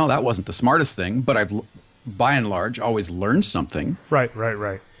and go, well, that wasn't the smartest thing, but I've, by and large, always learned something. Right.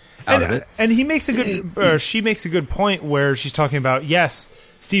 Out of it. And he makes a good, she makes a good point where she's talking about, yes,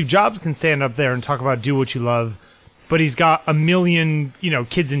 Steve Jobs can stand up there and talk about do what you love, but he's got a million,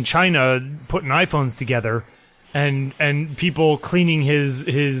 kids in China putting iPhones together, and people cleaning his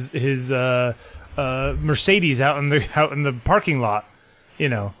Mercedes out in the parking lot,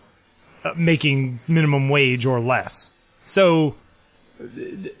 making minimum wage or less. So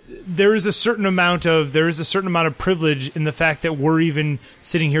there is a certain amount of privilege in the fact that we're even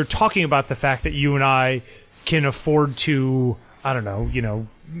sitting here talking about the fact that you and I can afford to, I don't know,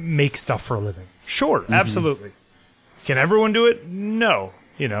 make stuff for a living. Sure, absolutely. Can everyone do it? No.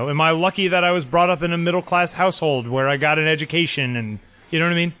 Am I lucky that I was brought up in a middle-class household where I got an education and, you know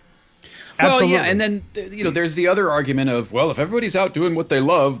what I mean? Absolutely. Well, yeah, and then, there's the other argument of, well, if everybody's out doing what they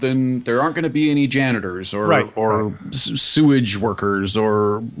love, then there aren't going to be any janitors or sewage workers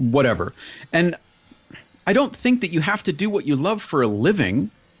or whatever. And I don't think that you have to do what you love for a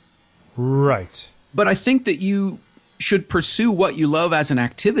living. Right. But I think that you should pursue what you love as an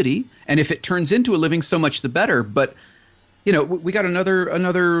activity, and if it turns into a living, so much the better. But we got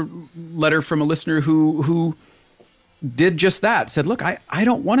another letter from a listener who did just that. Said, look, I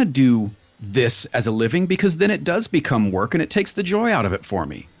don't want to do this as a living because then it does become work and it takes the joy out of it for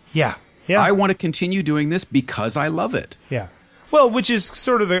me. Yeah. I want to continue doing this because I love it. Yeah. Well, which is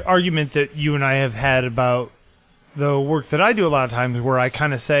sort of the argument that you and I have had about the work that I do a lot of times, where I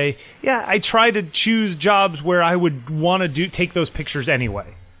kind of say, yeah, I try to choose jobs where I would want to take those pictures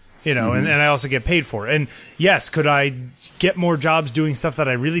anyway. And I also get paid for it. And yes, could I get more jobs doing stuff that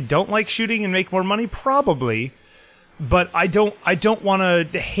I really don't like shooting and make more money? Probably. But I don't want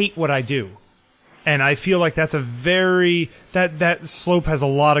to hate what I do. And I feel like that's that slope has a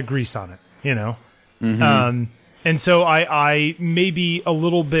lot of grease on it, And so I may be a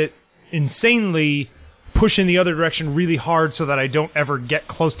little bit insanely push in the other direction really hard so that I don't ever get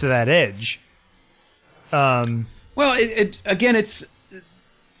close to that edge. Well, it's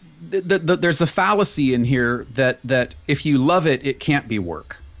there's a fallacy in here that if you love it, it can't be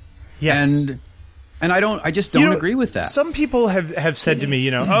work. Yes. And I just don't agree with that. Some people have said to me,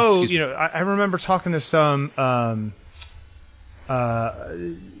 I remember talking to some a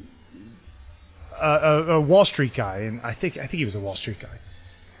Wall Street guy, and I think he was a Wall Street guy.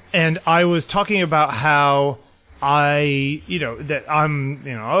 And I was talking about how that I'm,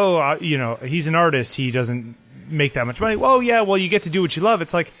 he's an artist, he doesn't make that much money. Well, yeah, you get to do what you love.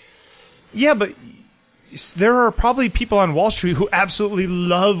 It's like, yeah, but there are probably people on Wall Street who absolutely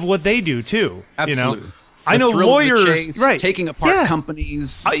love what they do too. Absolutely. You know? I know lawyers, right? Taking apart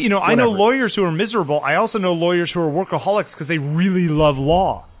companies. I know lawyers who are miserable. I also know lawyers who are workaholics because they really love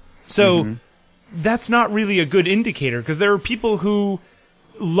law. So that's not really a good indicator, because there are people who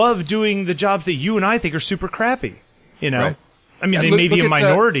love doing the jobs that you and I think are super crappy. You know, Right. I mean, Yeah, they look- may be look a at,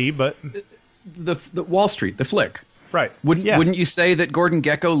 minority, but The Wall Street, the flick. right. Wouldn't you say that Gordon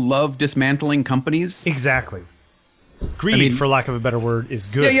Gekko loved dismantling companies? Exactly. Greed, mean- for lack of a better word, is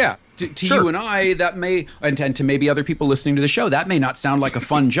good. Yeah. To Sure. you and I, that may, and to maybe other people listening to the show, that may not sound like a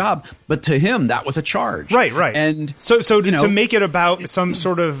fun job, but to him, that was a charge. Right. And so you know, to make it about some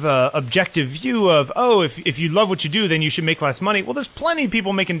sort of objective view of, oh, if you love what you do, then you should make less money. Well, there's plenty of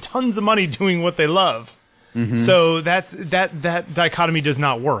people making tons of money doing what they love. So that dichotomy does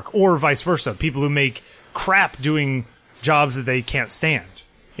not work, or vice versa. People who make crap doing jobs that they can't stand.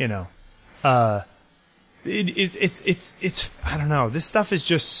 You know, it's I don't know. This stuff is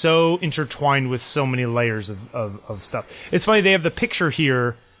just so intertwined with so many layers of stuff. It's funny, they have the picture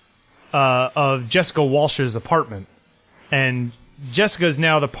here of Jessica Walsh's apartment, and Jessica's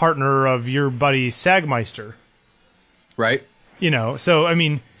now the partner of your buddy Sagmeister. right? You know, so I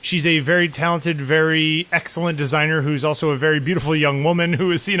mean, she's a very talented, very excellent designer who's also a very beautiful young woman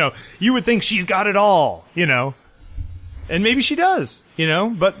who is, you know, you would think she's got it all, you know. And maybe she does, you know,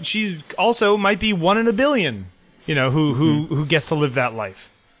 but she also might be one in a billion, you know, who gets to live that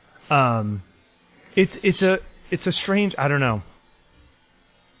life. It's a strange, I don't know.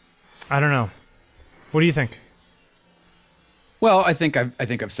 What do you think? Well, I think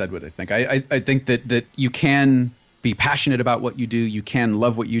I've said what I think. I think that you can be passionate about what you do. You can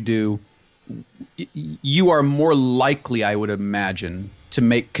love what you do. You are more likely, I would imagine, to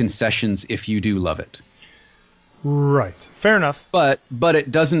make concessions if you do love it. Right. Fair enough. But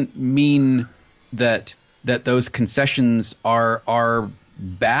it doesn't mean that those concessions are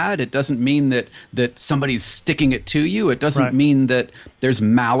bad. It doesn't mean that somebody's sticking it to you. It doesn't Right. mean that there's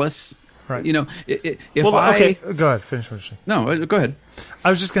malice. Right. You know, if okay, go ahead. Finish what you're saying. No, go ahead. I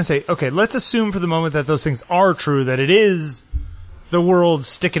was just going to say, okay, let's assume for the moment that those things are true, that it is the world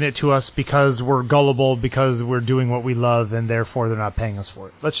sticking it to us because we're gullible, because we're doing what we love, and therefore they're not paying us for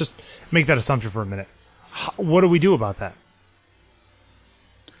it. Let's just make that assumption for a minute. What do we do about that?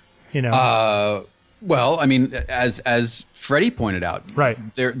 You know? Well, I mean, as Freddie pointed out, Right.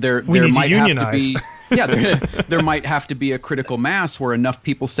 There We need to might have to unionize. be, there might have to be a critical mass where enough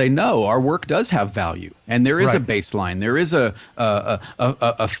people say no, our work does have value, and there is a Right. baseline, there is a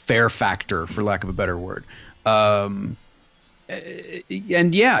fair factor, for lack of a better word. And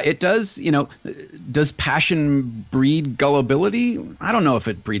yeah, it does. You know, does passion breed gullibility? I don't know if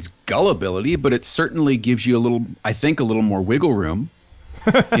it breeds gullibility, but it certainly gives you a little more wiggle room.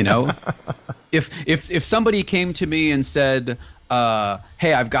 You know, if somebody came to me and said,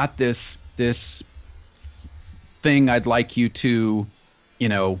 "Hey, I've got this thing I'd like you to, you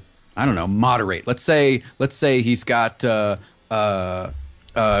know, I don't know, moderate." Let's say he's got Gregory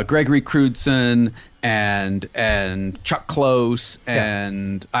Crewdson and Chuck Close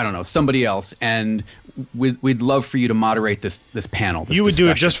and I don't know, somebody else, and we'd love for you to moderate this panel. This you would do it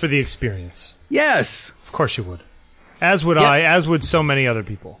discussion. just for the experience. Yes. Of course you would. As would Yeah. I, as would so many other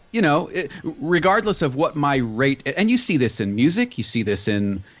people. You know, regardless of what my rate, and you see this in music, you see this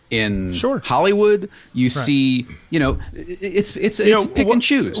in Sure. Hollywood, you see, you know, it's pick and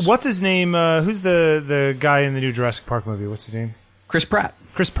choose. What's his name? Who's the guy in the new Jurassic Park movie? What's his name? Chris Pratt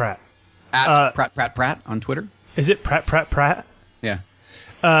Chris Pratt. at Pratt on Twitter. Is it Pratt? Yeah.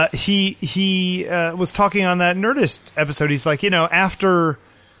 He was talking on that Nerdist episode. He's like, you know, after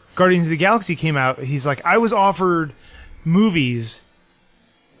Guardians of the Galaxy came out, he's like, I was offered movies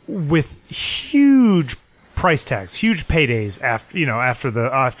with huge price tags, huge paydays after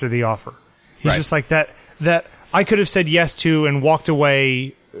the offer. He's Right. just like that I could have said yes to and walked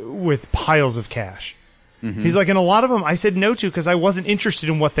away with piles of cash. Mm-hmm. He's like, and a lot of them I said no to because I wasn't interested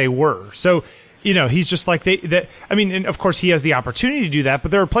in what they were. So, you know, he's just like I mean, and of course he has the opportunity to do that,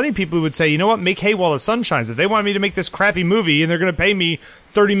 but there are plenty of people who would say, you know what, make hay while the sun shines. If they want me to make this crappy movie and they're going to pay me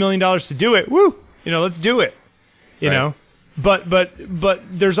 $30 million to do it, woo, you know, let's do it. You Right. know, but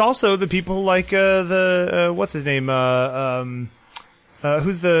there's also the people like what's his name?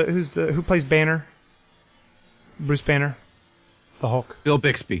 Who plays Banner? Bruce Banner, the Hulk. Bill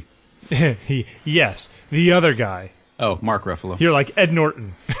Bixby. Yes, the other guy. Oh, Mark Ruffalo. You're like Ed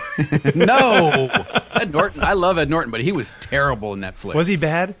Norton. No, Ed Norton. I love Ed Norton, but he was terrible in that flick. Was he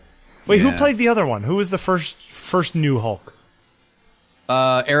bad? Wait, who Yeah. played the other one? Who was the first new Hulk?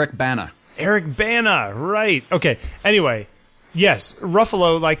 Eric Bana. Eric Bana, right? Okay. Anyway, yes,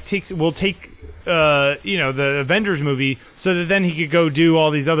 Ruffalo will take the Avengers movie, so that then he could go do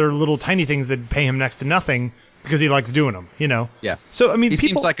all these other little tiny things that pay him next to nothing because he likes doing them. Yeah. So I mean, he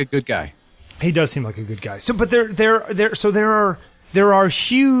seems like a good guy. He does seem like a good guy. So, but there are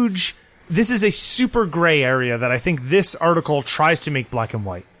huge. This is a super gray area that I think this article tries to make black and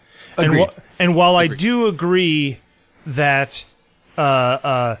white. Agreed. And while I do agree that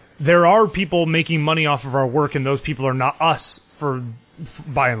there are people making money off of our work, and those people are not us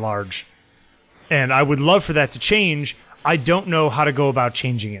by and large, and I would love for that to change, I don't know how to go about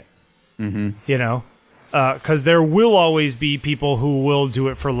changing it. Mm-hmm. Because there will always be people who will do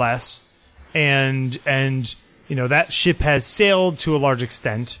it for less, and that ship has sailed to a large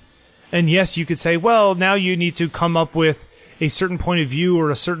extent. And yes, you could say, well, now you need to come up with a certain point of view or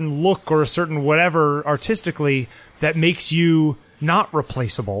a certain look or a certain whatever artistically that makes you not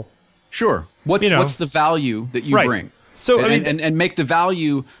replaceable. Sure. What's the value that you bring? So and make the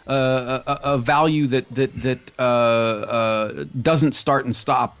value a value that doesn't start and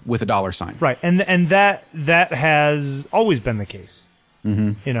stop with a dollar sign. Right, and that has always been the case.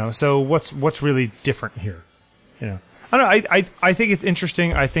 Mm-hmm. So what's really different here? I don't know. I think it's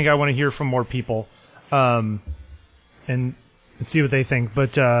interesting. I think I want to hear from more people, and see what they think.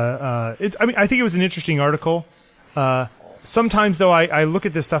 But I think it was an interesting article. Sometimes though, I look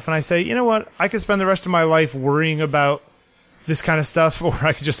at this stuff and I say, you know what? I could spend the rest of my life worrying about this kind of stuff, or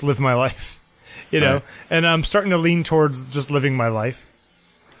I could just live my life. Right. And I'm starting to lean towards just living my life.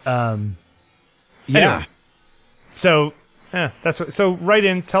 Anyway. So that's what. So write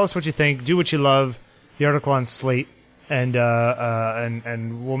in, tell us what you think, do what you love. The article on Slate. And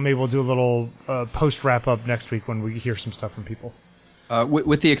we'll do a little post wrap up next week when we hear some stuff from people.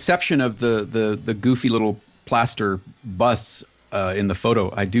 With the exception of the goofy little plaster bus in the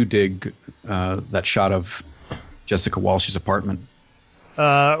photo, I do dig that shot of Jessica Walsh's apartment.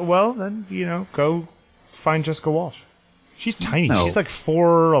 Well, then go find Jessica Walsh. She's tiny. No. She's like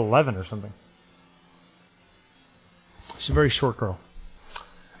 4'11" or something. She's a very short girl.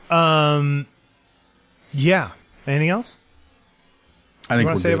 Yeah. Anything else? I think you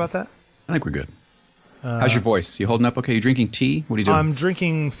want to say about that? I think we're good. How's your voice? You holding up okay? You drinking tea? What are you doing? I'm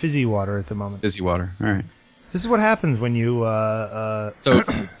drinking fizzy water at the moment. Fizzy water. All right. This is what happens when you so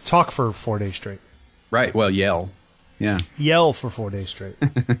talk for 4 days straight. Right. Well, yell. Yeah. Yell for 4 days straight.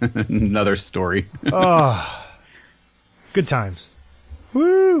 Another story. Oh, good times.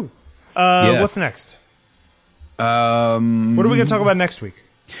 Woo! Yes. What's next? What are we going to talk about next week?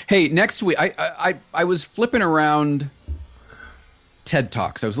 Hey, next week, I was flipping around TED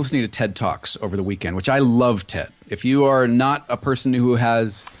Talks. I was listening to TED Talks over the weekend, which I love TED. If you are not a person who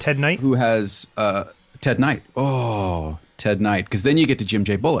has... TED Night? Who has... TED Night. Oh, TED Night. Because then you get to Jim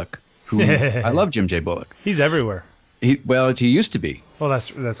J. Bullock, who... I love Jim J. Bullock. He's everywhere. He used to be. Well,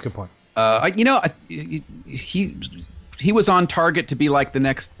 that's a good point. He was on target to be like the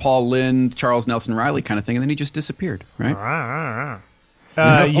next Paul Lynde, Charles Nelson Riley kind of thing, and then he just disappeared, right? Yeah.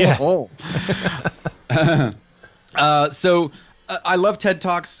 So I love TED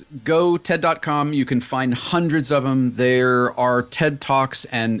Talks. Go TED.com. You can find hundreds of them. There are TED Talks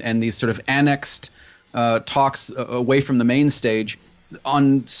and these sort of annexed talks away from the main stage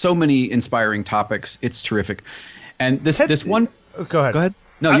on so many inspiring topics. It's terrific. And this one... Go ahead. Go ahead.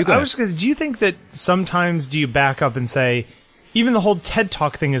 No, you go ahead. Do you think that sometimes do you back up and say, even the whole TED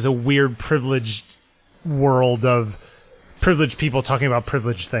Talk thing is a weird privileged world of privileged people talking about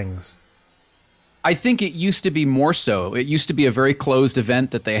privileged things? I think it used to be more so. It used to be a very closed event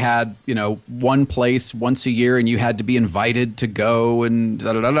that they had, one place once a year, and you had to be invited to go and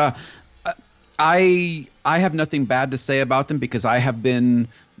da da da da. I have nothing bad to say about them because I have been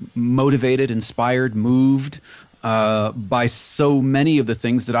motivated, inspired, moved by so many of the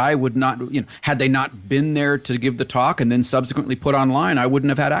things that I would not, had they not been there to give the talk and then subsequently put online, I wouldn't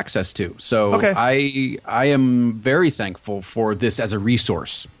have had access to. So okay. I am very thankful for this as a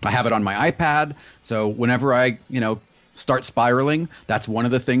resource. I have it on my iPad, so whenever I, start spiraling, that's one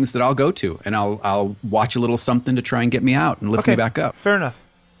of the things that I'll go to, and I'll watch a little something to try and get me out and lift me back up. Fair enough.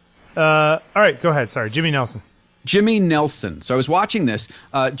 All right, go ahead. Sorry, Jimmy Nelson. Jimmy Nelson. So I was watching this.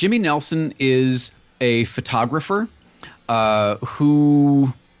 Jimmy Nelson is a photographer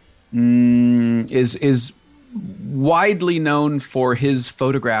who is widely known for his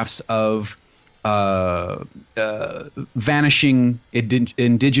photographs of vanishing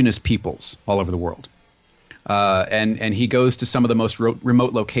indigenous peoples all over the world. And he goes to some of the most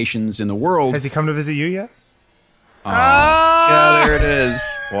remote locations in the world. Has he come to visit you yet? Yeah, there it is.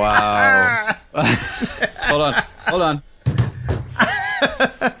 Wow. Hold on.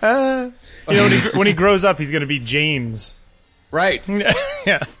 When he grows up, he's going to be James. Right.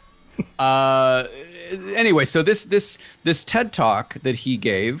 Yeah. Anyway, so this TED Talk that he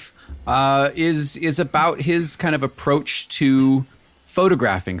gave is about his kind of approach to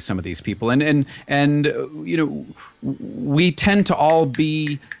photographing some of these people, and you know, we tend to all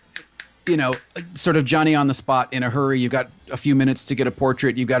be, you know, sort of Johnny on the spot in a hurry. You've got a few minutes to get a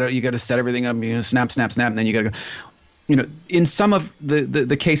portrait. You got to set everything up. You know, snap, and then you got to go. You know, in some of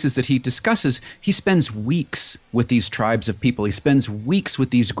the cases that he discusses, he spends weeks with these tribes of people. He spends weeks with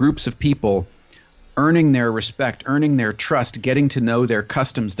these groups of people, earning their respect, earning their trust, getting to know their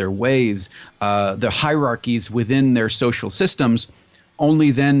customs, their ways, the hierarchies within their social systems,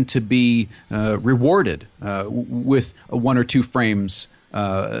 only then to be rewarded with one or two frames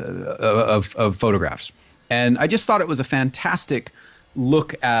of photographs. And I just thought it was a fantastic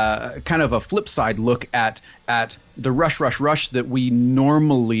look at, kind of a flip side look at the rush that we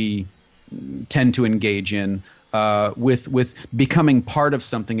normally tend to engage in, with becoming part of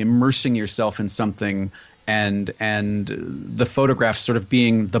something, immersing yourself in something, and the photographs sort of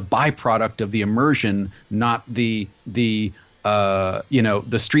being the byproduct of the immersion, not the you know,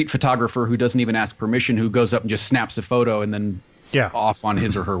 the street photographer who doesn't even ask permission, who goes up and just snaps a photo and then off on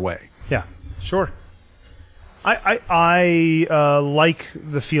his or her way. Yeah, sure. I like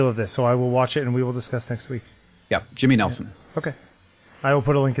the feel of this, so I will watch it and we will discuss next week. Yeah, Jimmy Nelson. Yeah. Okay. I will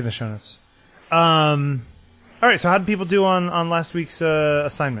put a link in the show notes. All right, so how did people do on last week's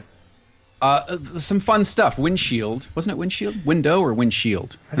assignment? Some fun stuff. Windshield. Wasn't it windshield? Window or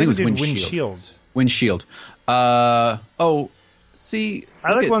windshield? I think it was windshield. Windshield. See,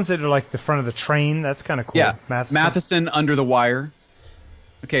 I like ones that are like the front of the train. That's kind of cool. Yeah, Matheson under the wire.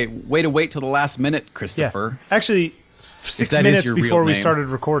 Okay, way to wait till the last minute, Christopher. Yeah. Actually, 6 minutes before we started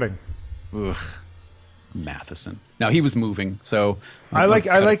recording. Ugh, Matheson. Now he was moving, so I like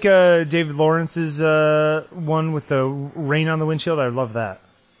David Lawrence's one with the rain on the windshield. I love that.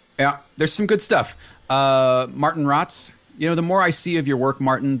 Yeah, there's some good stuff. Martin Rotz. You know, the more I see of your work,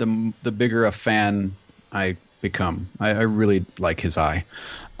 Martin, the bigger a fan I become. I really like his eye.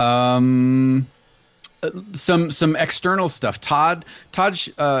 Some external stuff. Todd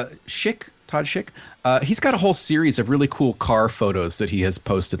Schick. He's got a whole series of really cool car photos that he has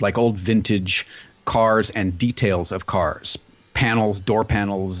posted, like old vintage cars and details of cars, panels, door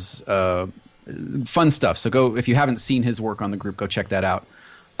panels, fun stuff. So go, if you haven't seen his work on the group, go check that out.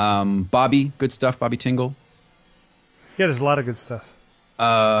 Bobby, good stuff. Bobby Tingle. Yeah, there's a lot of good stuff.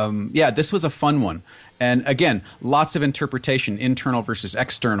 Yeah, this was a fun one. And again, lots of interpretation, internal versus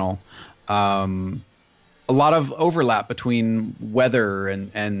external. A lot of overlap between weather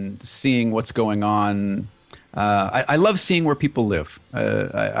and seeing what's going on. I love seeing where people live.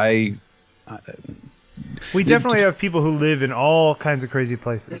 We definitely have people who live in all kinds of crazy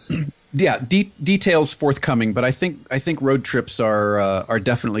places. Yeah, details forthcoming, but I think road trips are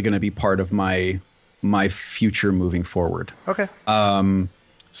definitely going to be part of my future moving forward. Okay.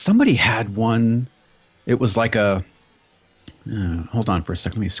 Somebody had one. It was like a. Hold on for a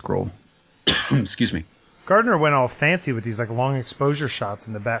second. Let me scroll. Excuse me. Gardner went all fancy with these like long exposure shots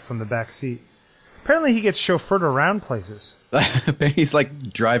in the back from the back seat. Apparently, he gets chauffeured around places. He's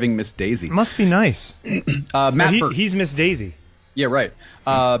like driving Miss Daisy. Must be nice. Matt Burt. He's Miss Daisy. Yeah, right.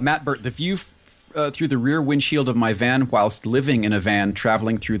 Matt Burt. The view through the rear windshield of my van whilst living in a van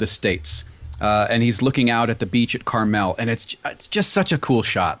traveling through the States. And he's looking out at the beach at Carmel, and it's just such a cool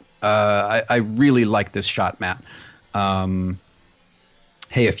shot. I really like this shot, Matt.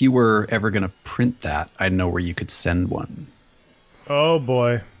 Hey, if you were ever going to print that, I'd know where you could send one. Oh,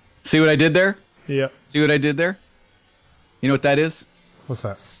 boy. See what I did there? Yeah. See what I did there? You know what that is? What's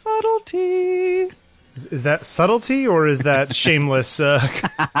that? Subtlety. Is that subtlety, or is that shameless?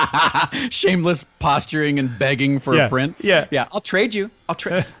 Shameless posturing and begging for a print? Yeah. Yeah, I'll trade you.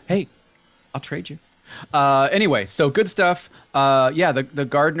 Hey, I'll trade you. Anyway, so good stuff. Yeah, the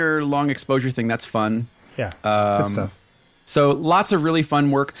Gardner long exposure thing, that's fun. Yeah, good stuff. So lots of really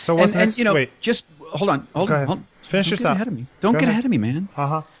fun work. So what's next? And, you know, Wait. Just hold on. Finish your thought. Don't get ahead of me, man.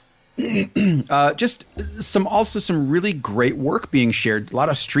 Just some really great work being shared. A lot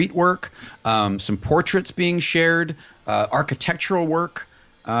of street work, some portraits being shared, architectural work.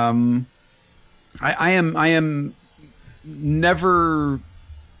 I am never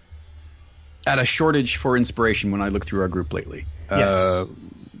at a shortage for inspiration when I look through our group lately. Yes.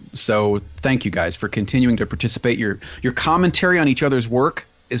 So thank you guys for continuing to participate. Your commentary on each other's work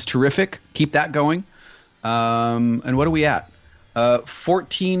is terrific. Keep that going. And what are we at?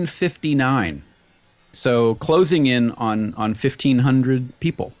 1459. So closing in on 1,500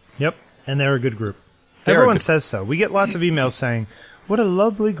 people. Yep, and they're a good group. Everyone says so. We get lots of emails saying, what a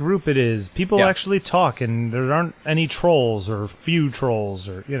lovely group it is. People actually talk, and there aren't any trolls or few trolls,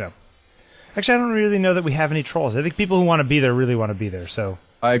 or, you know. Actually, I don't really know that we have any trolls. I think people who want to be there really want to be there. So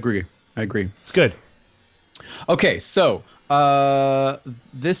I agree. It's good. Okay, so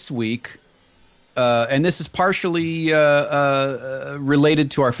this week, and this is partially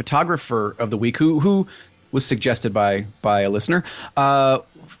related to our photographer of the week, who was suggested by a listener.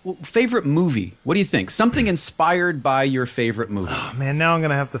 Favorite movie? What do you think? Something inspired by your favorite movie? Oh, man, now I'm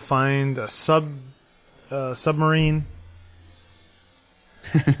gonna have to find a submarine.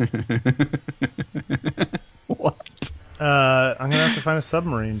 What? I'm gonna have to find a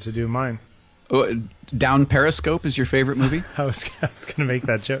submarine to do mine. Down Periscope is your favorite movie? I was gonna make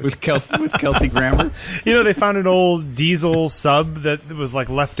that joke with Kelsey Grammer. You know, they found an old diesel sub that was like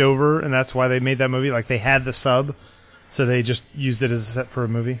left over, and that's why they made that movie. Like they had the sub, so they just used it as a set for a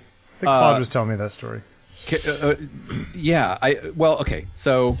movie. I think Claude was telling me that story. Yeah. Okay.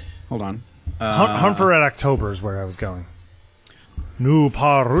 So hold on. Hunt at October is where I was going. Nu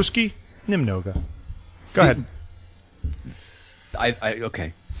Paruski Nimnoga. Go ahead.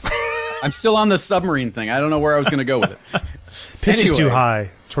 Okay. I'm still on the submarine thing. I don't know where I was going to go with it. Pitch is too high.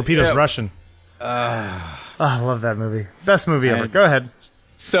 Torpedo's Russian. I love that movie. Best movie ever. Go ahead.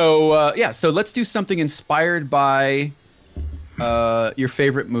 So, so let's do something inspired by your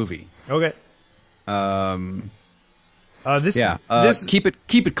favorite movie. Okay.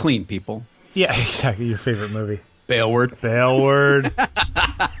 Keep it clean, people. Yeah, exactly. Your favorite movie. Baleward.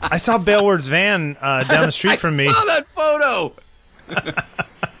 I saw Baleward's van down the street from me. I saw that photo.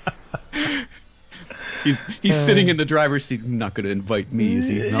 He's sitting in the driver's seat. Not going to invite me, is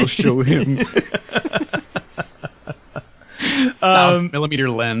he? I'll show him.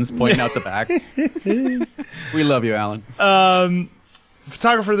 1,000mm lens pointing out the back. We love you, Alan.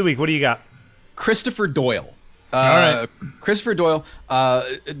 Photographer of the week. What do you got? Christopher Doyle. All right. Christopher Doyle,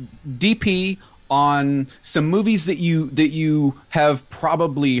 DP on some movies that you have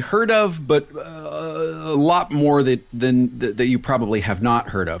probably heard of, but a lot more that you probably have not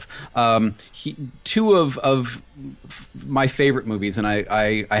heard of. Two of my favorite movies, and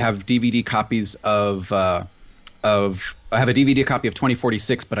I have DVD copies of I have a DVD copy of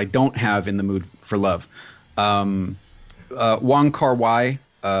 2046, but I don't have In the Mood for Love. Wong Kar-wai,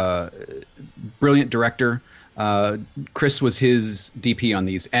 brilliant director. Chris was his DP on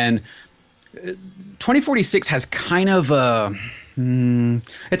these, and 2046 has kind of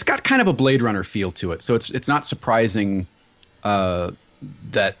it's got kind of a Blade Runner feel to it, so it's not surprising that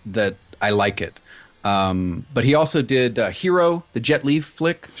I like it. But he also did Hero, the Jet Li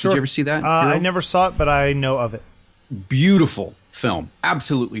flick. Sure. Did you ever see that? I never saw it, but I know of it. Beautiful film,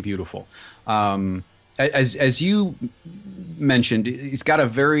 absolutely beautiful. As you mentioned, he's got a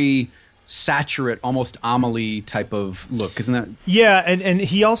very saturate, almost Amelie type of look, isn't that? Yeah, and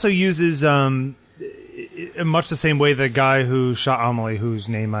he also uses much the same way the guy who shot Amelie, whose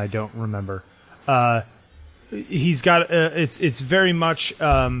name I don't remember. He's got it's very much,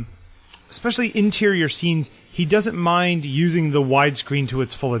 especially interior scenes. He doesn't mind using the widescreen to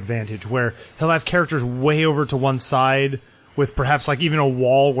its full advantage, where he'll have characters way over to one side with perhaps like even a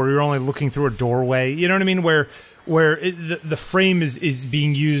wall where you're only looking through a doorway. You know what I mean? Where the frame is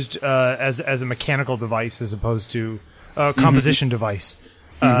being used as a mechanical device as opposed to a composition device.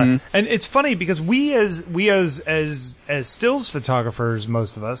 And it's funny because we as stills photographers,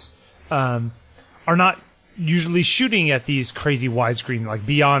 most of us, are not usually shooting at these crazy widescreen, like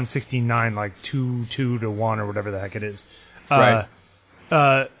beyond 16:9, like 2:1 or whatever the heck it is. Right.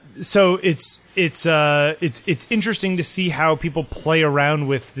 So it's interesting to see how people play around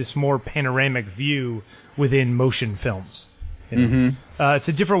with this more panoramic view within motion films. You know? It's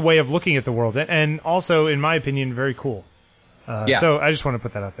a different way of looking at the world, and also, in my opinion, very cool. So I just want to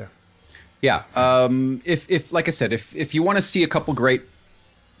put that out there. Yeah. If like I said, if you want to see a couple great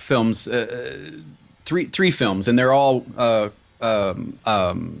films, three films, and they're all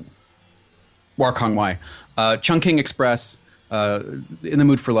War Kong Wai, Chungking Express, In the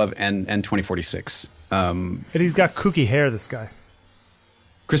Mood for Love, and 2046. And he's got kooky hair, this guy.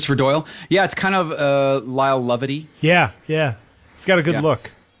 Christopher Doyle. Yeah, it's kind of Lyle Lovett-y. Yeah. He's got a good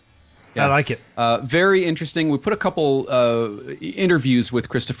look. Yeah. I like it. Very interesting. We put a couple interviews with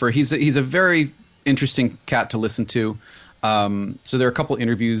Christopher. He's a very interesting cat to listen to. So there are a couple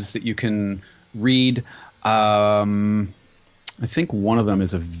interviews that you can read. I think one of them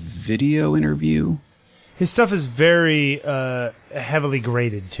is a video interview. His stuff is very heavily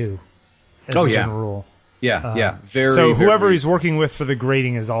graded too. As a general rule. Yeah. Very. So whoever he's working with for the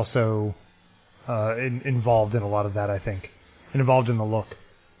grading is also involved in a lot of that, I think, and involved in the look.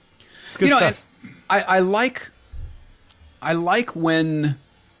 It's good stuff. I like when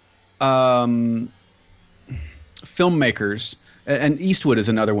filmmakers And Eastwood is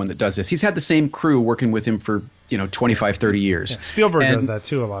another one that does this. He's had the same crew working with him for 25, 30 years. Yeah, Spielberg does that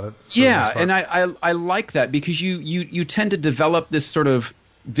too a lot of. Yeah, and I like that because you tend to develop this sort of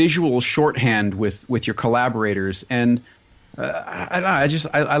visual shorthand with your collaborators, and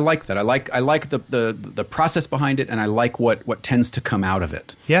I like that. I like the process behind it, and I like what tends to come out of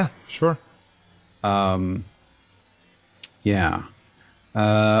it. Yeah, sure. Yeah.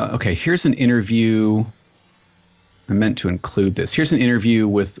 Okay, here's an interview. I meant to include this. Here's an interview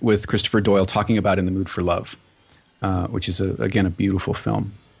with Christopher Doyle talking about In the Mood for Love, which is, again, a beautiful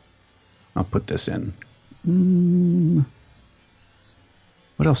film. I'll put this in.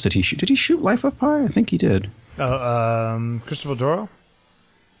 What else did he shoot? Did he shoot Life of Pi? I think he did. Christopher Doyle?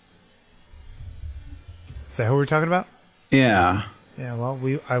 Is that who we're talking about? Yeah. Yeah, well,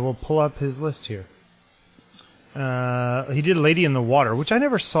 I will pull up his list here. He did Lady in the Water, which I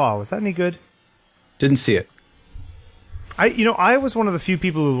never saw. Was that any good? Didn't see it. I was one of the few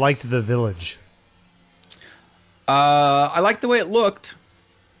people who liked The Village. I liked the way it looked.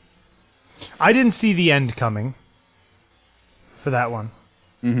 I didn't see the end coming for that one.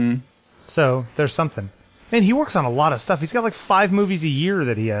 Mm-hmm. So there's something. Man, he works on a lot of stuff. He's got like 5 movies a year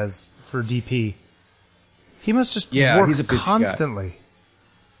that he has for DP. He must just work he's a busy constantly. Guy.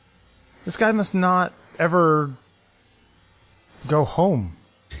 This guy must not ever go home.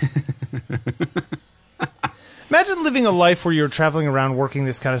 Imagine living a life where you're traveling around working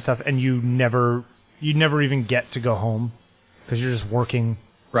this kind of stuff and you never even get to go home because you're just working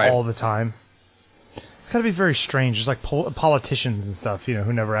all the time. It's got to be very strange. It's like politicians and stuff,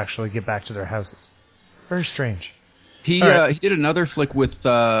 who never actually get back to their houses. Very strange. He did another flick with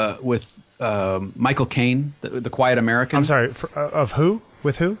Michael Caine, the Quiet American. I'm sorry, of who?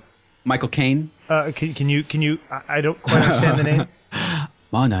 With who? Michael Caine. Can you? I don't quite understand the name.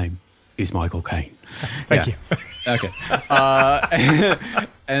 My name is Michael Caine. Thank you. Okay.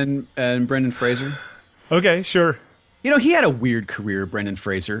 And Brendan Fraser. Okay, sure. He had a weird career, Brendan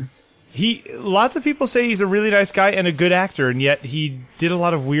Fraser. Lots of people say he's a really nice guy and a good actor, and yet he did a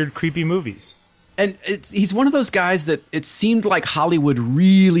lot of weird, creepy movies. And he's one of those guys that it seemed like Hollywood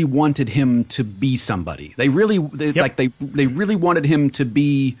really wanted him to be somebody. They really wanted him to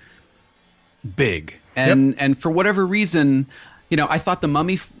be big. And for whatever reason, I thought the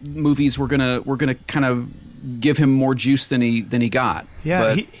Mummy movies were gonna kind of give him more juice than he got.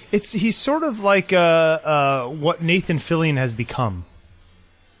 Yeah, he's sort of like what Nathan Fillion has become.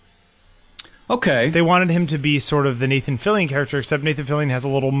 Okay. They wanted him to be sort of the Nathan Fillion character, except Nathan Fillion has a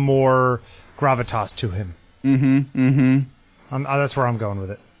little more gravitas to him. That's where I'm going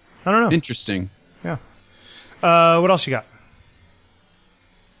with it. I don't know. Interesting. Yeah. What else you got?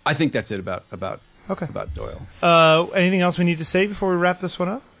 I think that's it about Okay. About Doyle. Anything else we need to say before we wrap this one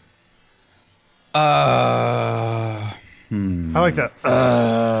up? I like that.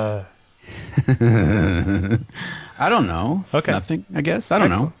 I don't know. Okay. Nothing, I guess. I don't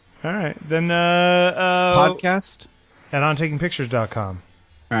know. All right. Then podcast at ontakingpictures.com.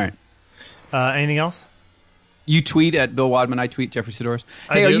 All right. Anything else? You tweet at Bill Wadman. I tweet Jeffrey Sidoris.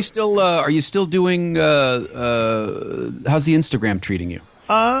 Hey, are you still doing how's the Instagram treating you?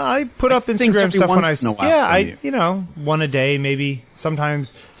 I put up Instagram stuff when one a day maybe.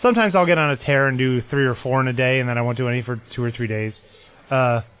 Sometimes I'll get on a tear and do 3 or 4 in a day, and then I won't do any for 2 or 3 days.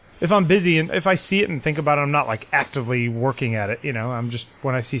 If I'm busy and if I see it and think about it, I'm not like actively working at it. I'm just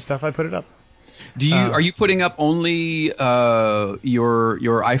when I see stuff, I put it up. Are you putting up only your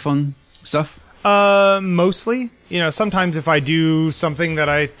iPhone stuff? Mostly. Sometimes if I do something that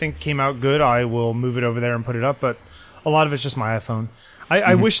I think came out good, I will move it over there and put it up. But a lot of it's just my iPhone.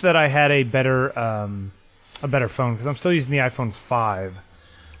 I wish that I had a better phone because I'm still using the iPhone 5.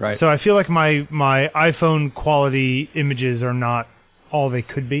 Right. So I feel like my iPhone quality images are not all they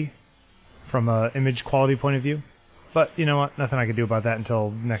could be from an image quality point of view. But you know what? Nothing I can do about that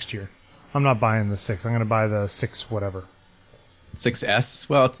until next year. I'm not buying the 6. I'm going to buy the 6 whatever. 6S?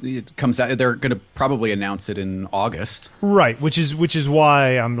 Well, it comes out. They're going to probably announce it in August. Right, which is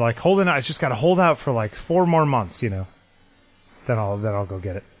why I'm like holding out. I just got to hold out for like 4 more months, Then I'll go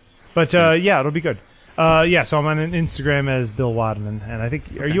get it. But yeah, it'll be good. So I'm on Instagram as Bill Wadman, and I think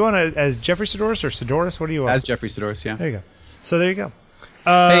are you on as Jeffrey Sidoris or Sidoris? What are you on? As Jeffrey Sidoris, yeah. There you go. So there you go.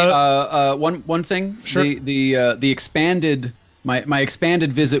 Hey, one thing. Sure. The expanded my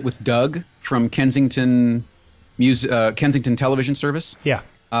expanded visit with Doug from Kensington Television Service. Yeah.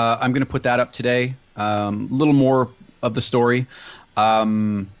 I'm going to put that up today. A little more of the story.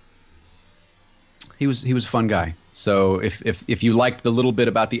 He was a fun guy. So if you liked the little bit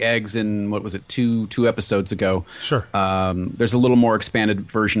about the eggs in, what was it, two episodes ago? Sure. There's a little more expanded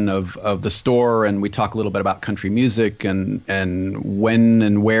version of the store, and we talk a little bit about country music and when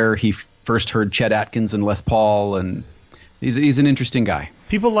and where he first heard Chet Atkins and Les Paul, and he's an interesting guy.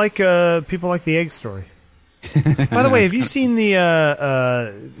 People like the egg story. By the way, have you seen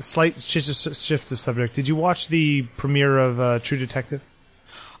the slight shift of subject? Did you watch the premiere of True Detective?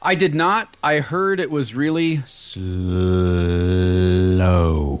 I did not. I heard it was really slow.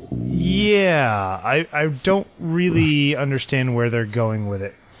 Yeah, I don't really understand where they're going with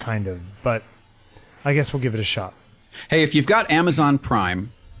it, kind of, but I guess we'll give it a shot. Hey, if you've got Amazon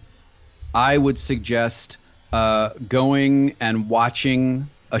Prime, I would suggest going and watching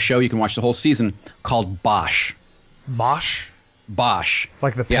a show. You can watch the whole season called Bosch. Bosch? Bosch.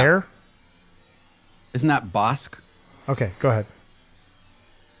 Like the pear? Isn't that Bosch? Okay, go ahead.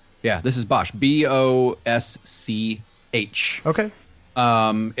 Yeah, this is Bosch. Bosch. Okay.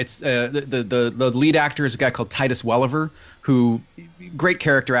 It's the lead actor is a guy called Titus Welliver, who, great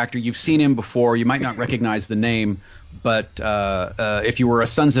character actor. You've seen him before. You might not recognize the name, but if you were a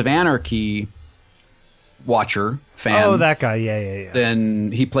Sons of Anarchy fan, oh, that guy, yeah.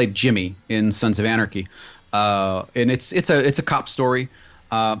 Then he played Jimmy in Sons of Anarchy, and it's a cop story,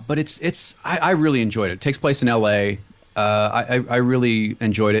 but I really enjoyed it. It takes place in L.A. I really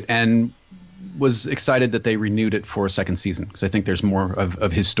enjoyed it and was excited that they renewed it for a second season because I think there's more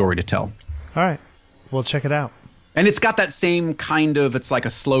of his story to tell. All right, we'll check it out. And it's got that same kind of, it's like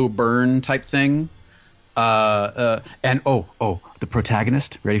a slow burn type thing. And the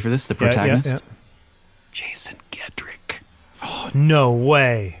protagonist, ready for this? The protagonist? Yeah. Jason Gedrick. Oh, no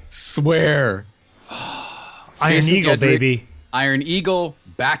way. Swear. Iron Eagle, Gedrick, baby. Iron Eagle,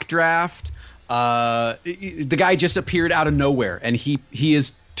 Backdraft. The guy just appeared out of nowhere, and he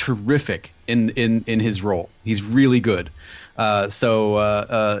is terrific in his role. He's really good. Bosch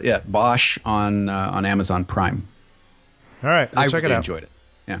on Amazon Prime. All right, I check really it out. enjoyed it.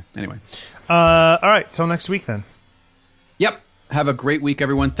 Yeah. Anyway. All right. Till next week, then. Yep. Have a great week,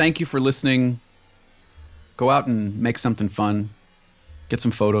 everyone. Thank you for listening. Go out and make something fun. Get some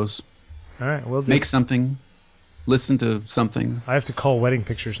photos. All right, we'll do. Make something. Listen to something. I have to call wedding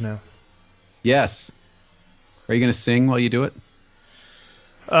pictures now. Yes. Are you going to sing while you do it?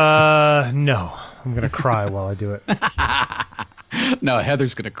 No. I'm going to cry while I do it. No,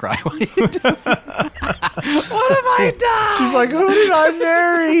 Heather's going to cry while you do it. What have I done? She's like, who did I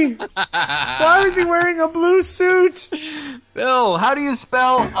marry? Why was he wearing a blue suit? Bill, how do you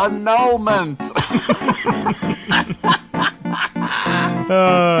spell annulment?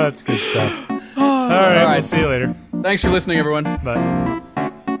 Oh, that's good stuff. All right, we'll see you later. Thanks for listening, everyone. Bye.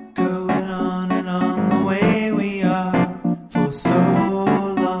 Going on and on the way we are for so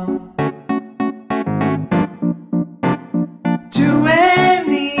long. To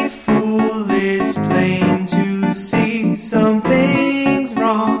any fool it's plain to see something's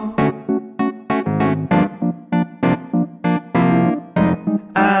wrong.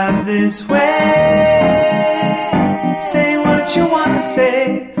 As this way